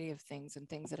variety of things and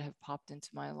things that have popped into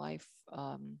my life,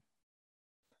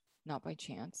 not by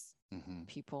chance.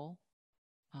 People,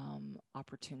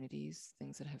 opportunities,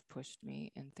 things that have pushed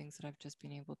me, and things that I've just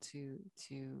been able to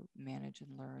manage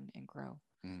and learn and grow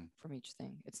from each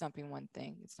thing. It's not been one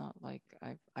thing. It's not like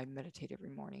I meditate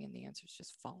every morning and the answers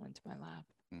just fall into my lap.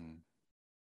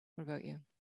 What about you?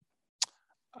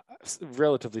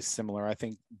 Relatively similar. I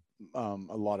think a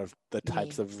lot of the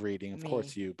types of reading, of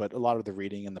course but a lot of the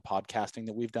reading and the podcasting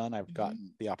that we've done, I've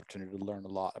gotten the opportunity to learn a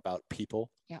lot about people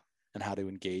and how to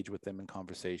engage with them in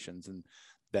conversations, and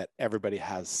that everybody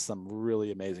has some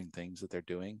really amazing things that they're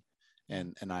doing.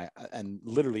 And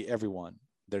literally everyone,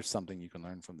 there's something you can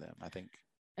learn from them, I think.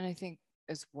 And I think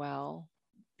as well,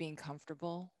 being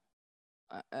comfortable,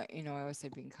 I always say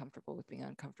being comfortable with being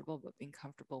uncomfortable, but being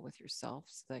comfortable with yourself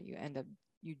so that you end up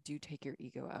you do take your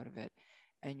ego out of it,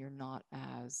 and you're not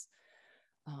as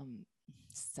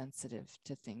sensitive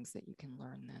to things that you can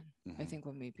learn then. I think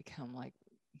when we become like,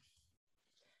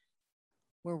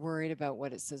 we're worried about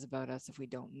what it says about us if we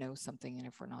don't know something and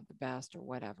if we're not the best or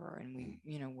whatever, and we,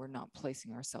 we're not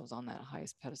placing ourselves on that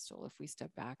highest pedestal. If we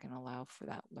step back and allow for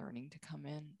that learning to come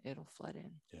in, it'll flood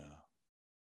in. Yeah.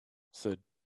 So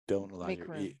don't allow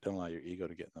your ego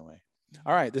to get in the way.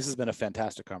 All right, this has been a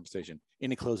fantastic conversation.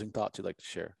 Any closing thoughts you'd like to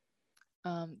share?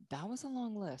 That was a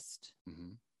long list,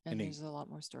 and there's a lot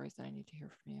more stories that I need to hear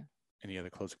from you. Any other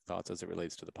closing thoughts as it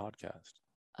relates to the podcast?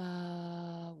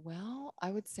 Well,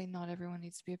 I would say not everyone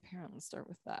needs to be a parent. Let's start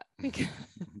with that, because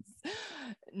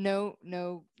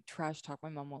no trash talk. My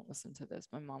mom won't listen to this.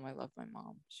 I love my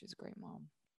mom. She's a great mom.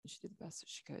 She did the best that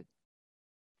she could,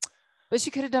 but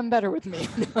she could have done better with me.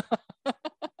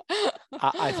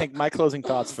 I think my closing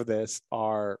thoughts for this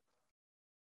are,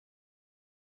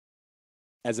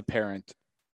 as a parent,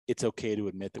 it's okay to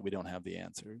admit that we don't have the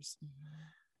answers.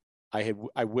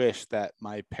 I wish that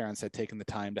my parents had taken the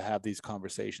time to have these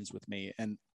conversations with me,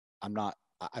 and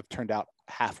I've turned out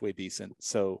halfway decent.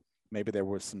 So maybe there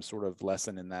was some sort of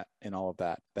lesson in all of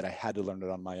that I had to learn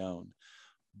it on my own.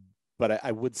 But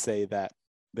I would say that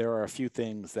there are a few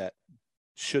things that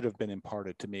should have been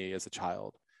imparted to me as a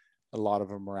child. A lot of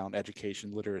them around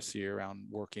education, literacy, around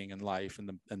working and life, and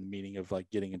the meaning of like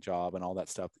getting a job and all that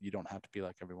stuff. You don't have to be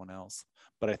like everyone else.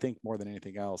 But I think more than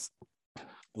anything else,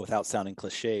 without sounding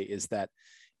cliche, is that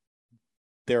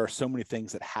there are so many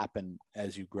things that happen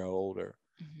as you grow older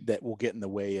that will get in the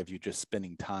way of you just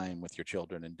spending time with your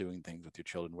children and doing things with your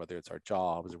children, whether it's our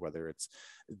jobs or whether it's,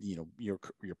 your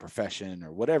profession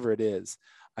or whatever it is.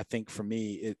 I think for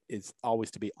me, it is always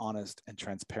to be honest and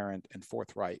transparent and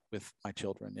forthright with my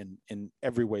children in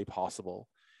every way possible.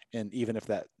 And even if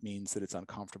that means that it's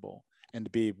uncomfortable, and to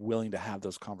be willing to have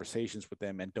those conversations with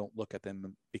them, and don't look at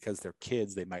them because they're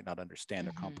kids, they might not understand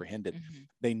or comprehend it.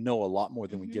 They know a lot more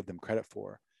than we give them credit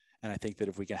for. And I think that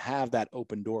if we can have that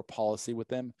open door policy with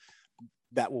them,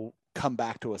 that will come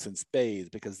back to us in spades,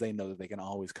 because they know that they can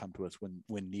always come to us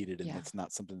when needed. And it's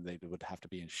not something they would have to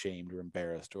be ashamed or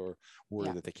embarrassed or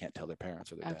worried that they can't tell their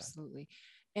parents or their dad. Absolutely.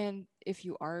 And if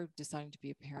you are deciding to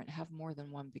be a parent, have more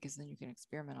than one, because then you can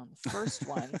experiment on the first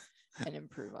one and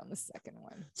improve on the second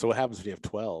one. So what happens if you have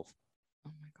 12?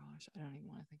 Oh my gosh, I don't even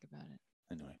want to think about it.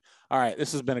 Anyway, all right,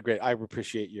 this has been a great, I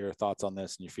appreciate your thoughts on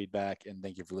this and your feedback, and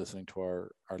thank you for listening to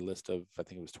our list of, I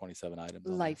think it was 27 items.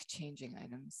 Life-changing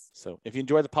items. So if you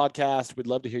enjoyed the podcast, we'd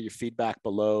love to hear your feedback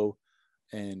below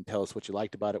and tell us what you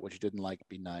liked about it, what you didn't like.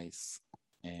 Be nice.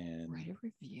 And write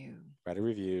a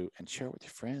review and share it with your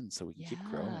friends so we can keep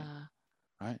growing. All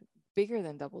right. Bigger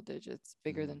than double digits,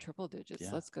 bigger than triple digits.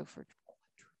 Let's go for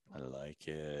triple. I like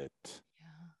it. Yeah.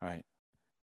 All right.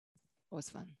 Always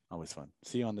fun. Always fun.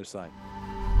 See you on their side.